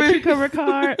cucumber. The cucumber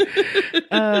card.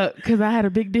 Because I had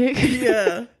a big dick.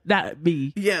 Yeah. Not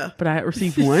me. Yeah. But I had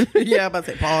received one. Yeah, I'm about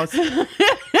to say pause.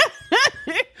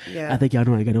 Yeah. I think y'all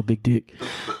know I ain't got no big dick.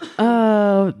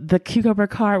 The cucumber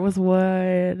card was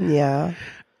one. Yeah.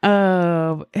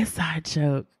 Inside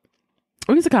joke.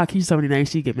 We used to call Keisha so many names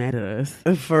she'd get mad at us.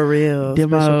 For real.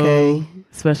 Demo,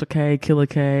 Special K, Killer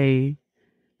K,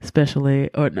 Special A,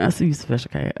 or no, I see Special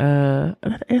K.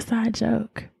 Another inside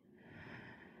joke.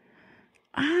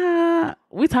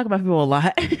 We talk about people a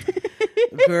lot.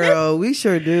 Girl, we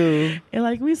sure do. And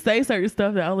like we say certain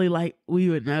stuff that only like we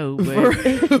would know. But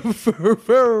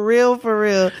for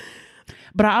real.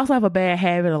 But I also have a bad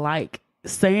habit of like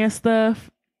saying stuff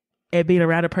and being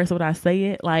around a person when I say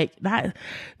it. Like not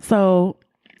so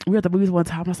we were at the movies one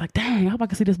time. I was like, dang, I hope I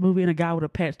can see this movie and a guy with a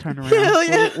patch turned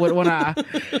around with one eye.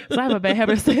 So I have a bad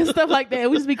habit of saying stuff like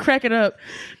that. We just be cracking up.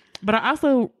 But I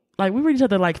also like we read each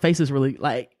other like faces really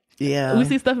like yeah. We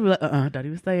see stuff and we're like, don't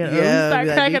even say it. Yeah, we start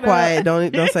cracking be quiet.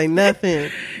 Up. Don't say nothing.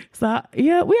 So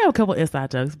yeah, we have a couple inside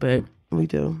jokes, but we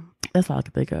do. That's all I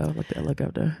can think of. Look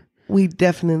up there. We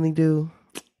definitely do.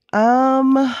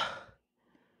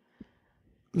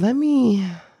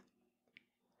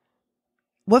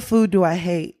 What food do I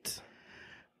hate?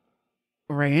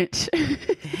 Ranch.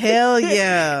 Hell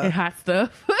yeah. And hot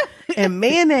stuff. And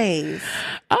mayonnaise.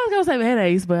 I was gonna say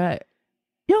mayonnaise, but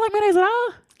you don't like mayonnaise at all?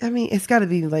 I mean, it's got to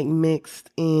be like mixed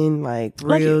in like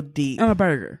real deep. On a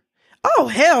burger. Oh,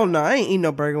 hell no. I ain't eating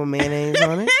no burger with mayonnaise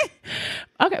on it.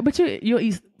 Okay, but you'll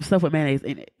eat stuff with mayonnaise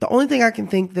in it. The only thing I can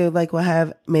think that like will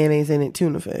have mayonnaise in it,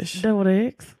 tuna fish. Deviled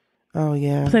eggs. Oh,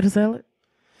 yeah. Potato salad.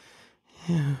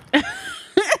 Yeah.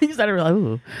 You started like,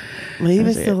 ooh. But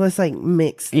even still, it's like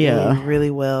mixed yeah. in really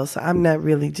well. So I'm not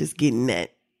really just getting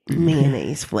that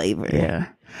mayonnaise flavor. Yeah.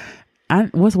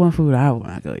 What's one food I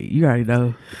want to go eat? You already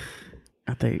know.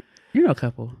 I think you know a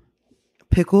couple.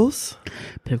 Pickles.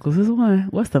 Pickles is one.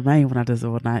 What's the main one I just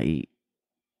will not eat?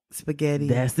 Spaghetti.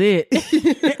 That's it.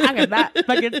 I cannot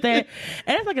fucking stand.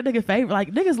 And it's like a nigga favorite.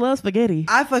 Like niggas love spaghetti.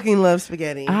 I fucking love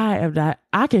spaghetti. I am not.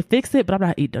 I can fix it, but I'm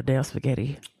not eating no damn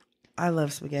spaghetti. I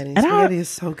love spaghetti. And spaghetti is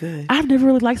so good. I've never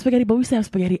really liked spaghetti, but we used to have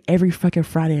spaghetti every fucking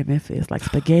Friday in Memphis. Like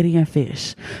spaghetti and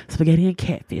fish. Spaghetti and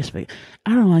catfish. I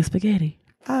don't like spaghetti.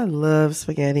 I love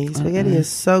spaghetti. Spaghetti is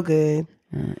so good.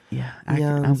 Yeah.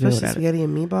 I'm especially spaghetti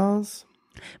and meatballs.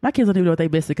 My kids don't even know what they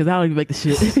missing because I don't even make the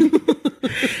shit.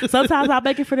 Sometimes I'll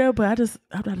make it for them, but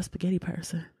I'm not a spaghetti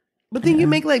person. But then you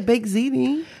make like baked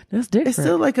ziti. That's different. It's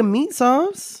still like a meat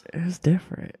sauce. It's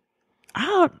different.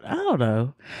 I don't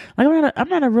know. Like I'm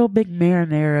not a real big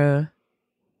marinara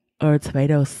or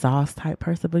tomato sauce type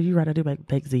person, but you rather do like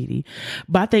baked ziti.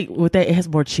 But I think with that it has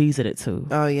more cheese in it too.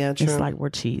 Oh yeah, true. It's like more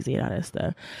cheesy and all that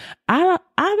stuff. I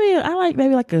like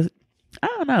maybe like I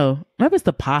don't know. Maybe it's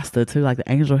the pasta too, like the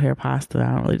angel hair pasta.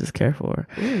 I don't really just care for.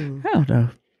 I don't know.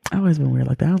 I've always been weird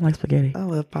like that. I don't like spaghetti. I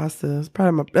love pasta. It's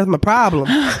that's my problem.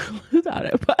 Who's all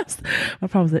that pasta? My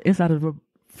problem is the inside of a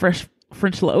fresh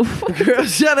French loaf. Girl,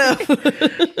 shut up.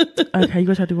 Okay, you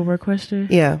gonna try to do one more question?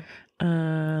 Yeah.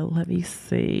 Let me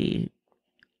see.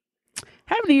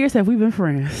 How many years have we been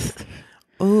friends?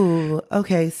 Ooh,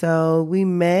 okay. So we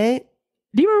met.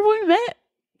 Do you remember when we met?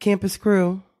 Campus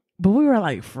Crew. But we were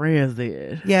like friends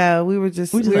then. Yeah, we were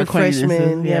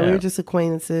freshmen. Yeah, we were just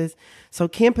acquaintances. So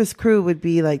Campus Crew would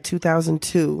be like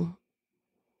 2002.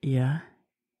 Yeah.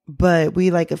 But we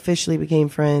like officially became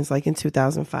friends like in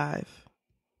 2005.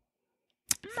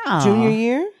 No. Junior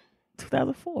year?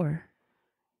 2004.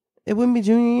 It wouldn't be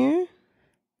junior year?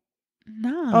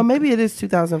 No. Oh, maybe it is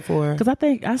 2004. Because I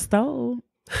think I stole.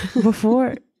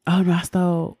 Before, oh no, I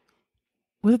stole.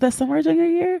 Was it that summer or junior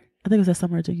year? I think it was that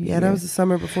summer or junior year. Yeah, that was the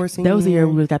summer before senior That was the year.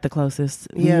 year we got the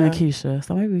closest. Me Yeah. and Keisha.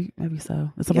 So maybe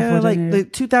so. The summer Yeah, before like junior the year.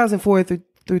 2004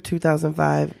 through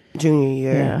 2005 junior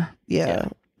year. Yeah.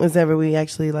 Whenever we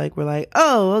actually like were like,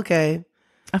 oh, okay.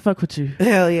 I fuck with you.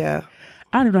 Hell yeah.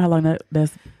 I don't even know how long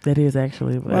that is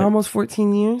actually, but Well, almost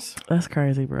 14 years. that's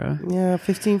crazy, bro. Yeah,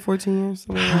 15, 14 years.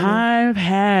 Something like that. Time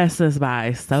passes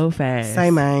by so fast.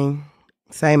 Same man.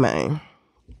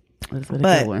 That's been a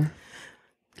But- good one.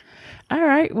 All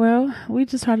right, well, we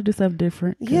just try to do something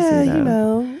different. 'Cause, Yeah, you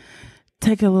know.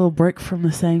 take a little break from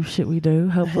the same shit we do.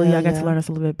 Hopefully, Hell y'all got yeah. to learn us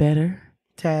a little bit better.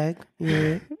 Tag.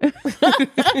 Yeah.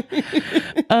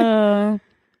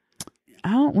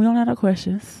 We don't have no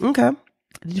questions. Okay.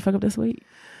 Did you fuck up this week?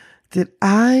 Did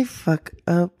I fuck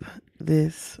up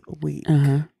this week?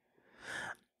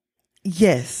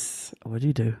 Yes, What'd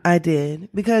you do? I did.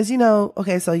 Because,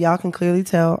 okay, so y'all can clearly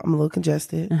tell I'm a little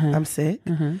congested. I'm sick.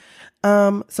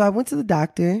 So I went to the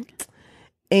doctor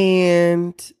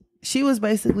and she was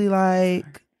basically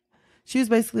like,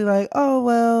 oh,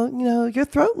 well, your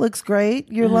throat looks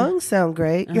great. Your lungs sound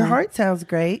great. Your heart sounds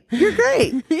great. You're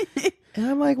great. And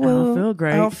I'm like, well, I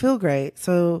don't feel great.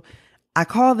 So I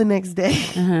called the next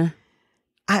day.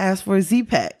 I asked for a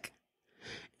Z-Pack.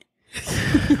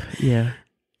 Yeah.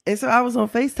 And so I was on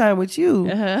FaceTime with you.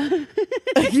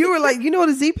 You were like, you know what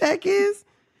a Z-Pack is?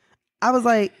 I was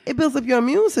like, it builds up your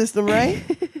immune system, right?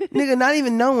 Nigga, not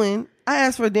even knowing, I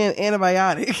asked for a damn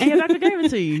antibiotic. And your doctor gave it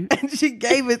to you. And she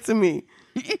gave it to me.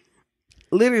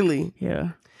 Literally.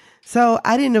 Yeah. So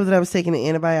I didn't know that I was taking an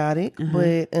antibiotic,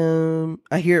 but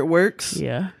I hear it works.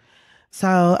 Yeah.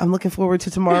 So I'm looking forward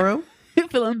to tomorrow.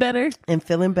 Feeling better? And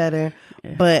feeling better.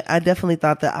 Yeah. But I definitely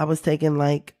thought that I was taking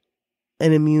like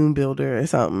an immune builder or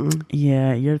something.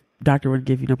 Yeah, your doctor wouldn't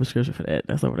give you no prescription for that.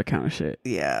 That's over the counter shit.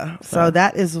 Yeah. So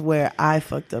that is where I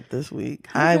fucked up this week.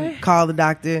 Okay. I called the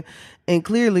doctor and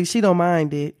clearly she don't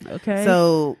mind it. Okay.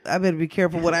 So I better be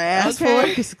careful what I ask for.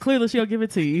 Because clearly she'll give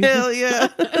it to you. Hell yeah.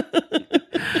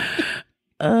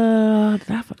 Did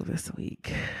I fuck up this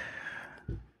week?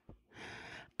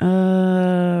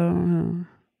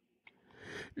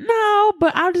 No,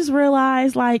 but I just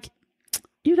realized, like,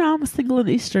 I'm a single in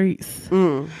these streets.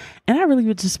 And I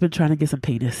really just been trying to get some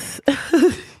penis.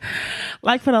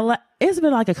 Like, it's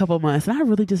been like a couple months, and I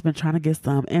really just been trying to get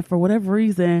some. And for whatever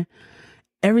reason,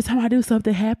 every time I do,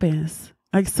 something happens.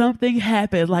 Like, something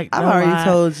happens. Like, I've already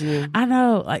told you. I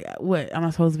know. Like, what? Am I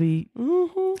supposed to be?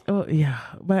 Oh, yeah.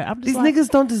 But I'm just These like, niggas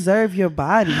don't deserve your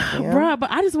body, fam. bruh,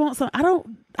 but I just want some. I don't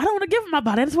want to give them my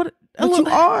body. I just want You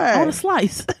are. I want a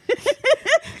slice.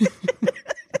 You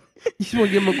just want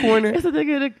to give him a corner? It's a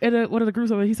nigga in one of the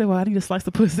groups over. He said, "Well, I need a slice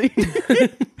of pussy."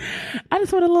 I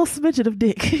just want a little smidgen of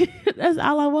dick. That's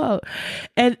all I want.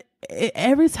 And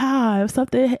every time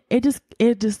something, it just.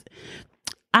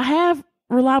 I have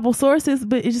reliable sources,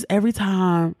 but it's just every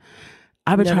time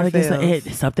I've been Never trying to fails.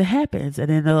 get something happens, and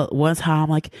then the one time,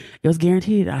 like, it was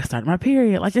guaranteed. I started my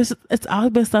period. Like, it's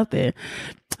always been something.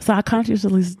 So I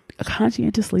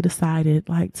conscientiously decided,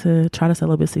 like, to try to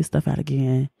celibacy stuff out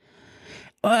again.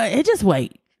 And just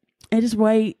wait.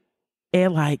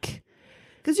 And like,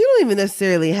 Because you don't even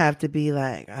necessarily have to be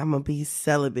like, I'm going to be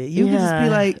celibate. You can just be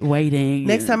like, waiting.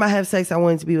 next time I have sex, I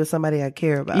want it to be with somebody I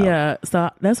care about. Yeah.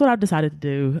 So that's what I've decided to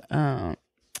do.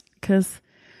 Because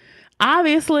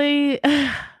obviously,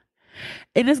 and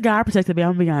this guy protected me,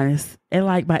 I'm going to be honest. And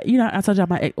like, I told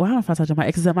y'all I don't know if I told y'all my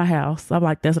ex is at my house. I'm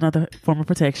like, that's another form of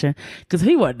protection. Because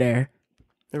he wasn't there.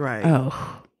 Right.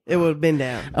 Oh. It would have been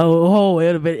down.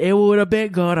 It would have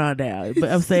been going on down.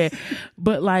 But I'm saying,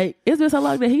 but like, it's been so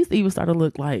long that he's even started to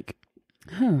look like,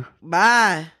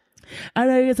 Bye. I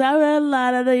know you're talking a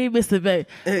lot. I know you missed it, babe.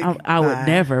 I would Bye.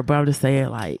 never, but I'm just saying,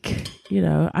 like,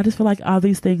 I just feel like all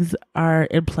these things are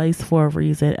in place for a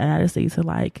reason, and I just need to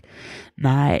like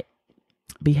not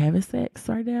be having sex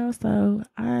right now. So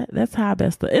that's how I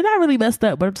messed up. It's not really messed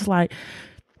up, but I'm just like,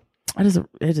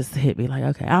 it just hit me like,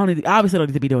 okay, obviously don't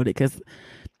need to be doing it because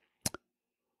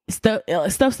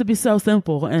stuff's to be so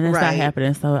simple and it's not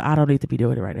happening. So I don't need to be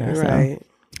doing it right now. Right. So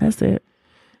that's it.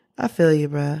 I feel you,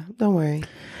 bruh. Don't worry.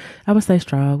 I would stay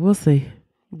strong. We'll see.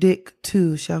 Dick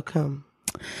too shall come.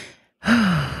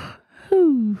 Okay.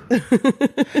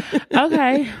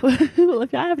 Well,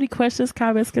 if y'all have any questions,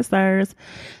 comments, concerns,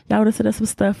 y'all want to send us some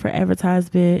stuff for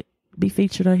advertisement, be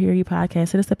featured on Hear You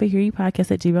Podcast, hit us up at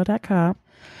hearyepodcast@gmail.com.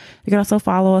 You can also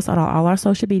follow us on all our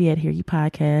social media at Hear You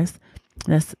Podcast.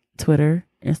 That's Twitter,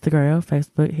 Instagram,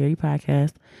 Facebook, Hear You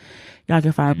Podcast. Y'all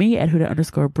can find me at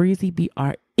Huda_Breezy,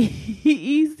 BREEZZY.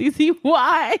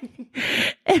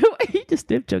 You just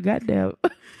dipped your goddamn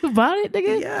Bonnet,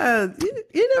 nigga? Yeah.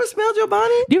 You never smelled your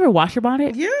bonnet? Do you ever wash your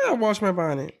bonnet? Yeah, I wash my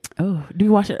bonnet. Oh, do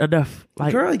you wash it enough?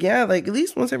 Like, Girl, yeah, like at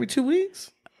least once every 2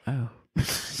 weeks. oh.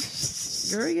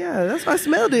 Girl, yeah, that's why I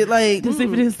smelled it. Like, To see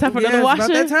if it is time for yeah, another it's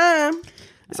washer? about that time.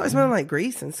 It started smelling like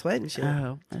grease and sweat and shit.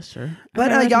 Oh, that's true.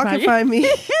 But Okay, y'all can find me.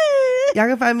 Y'all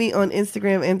can find me on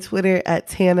Instagram and Twitter at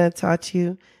Tana Taught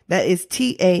You. That is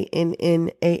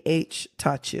TANNAH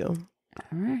Taught You.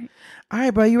 All right. All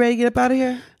right, bro. You ready to get up out of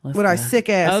here? Let's With go. our sick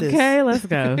asses. Okay, let's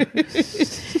go.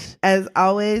 As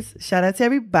always, shout out to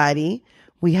everybody.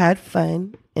 We had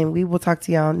fun, and we will talk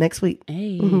to y'all next week.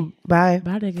 Hey. Bye.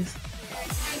 Bye, niggas.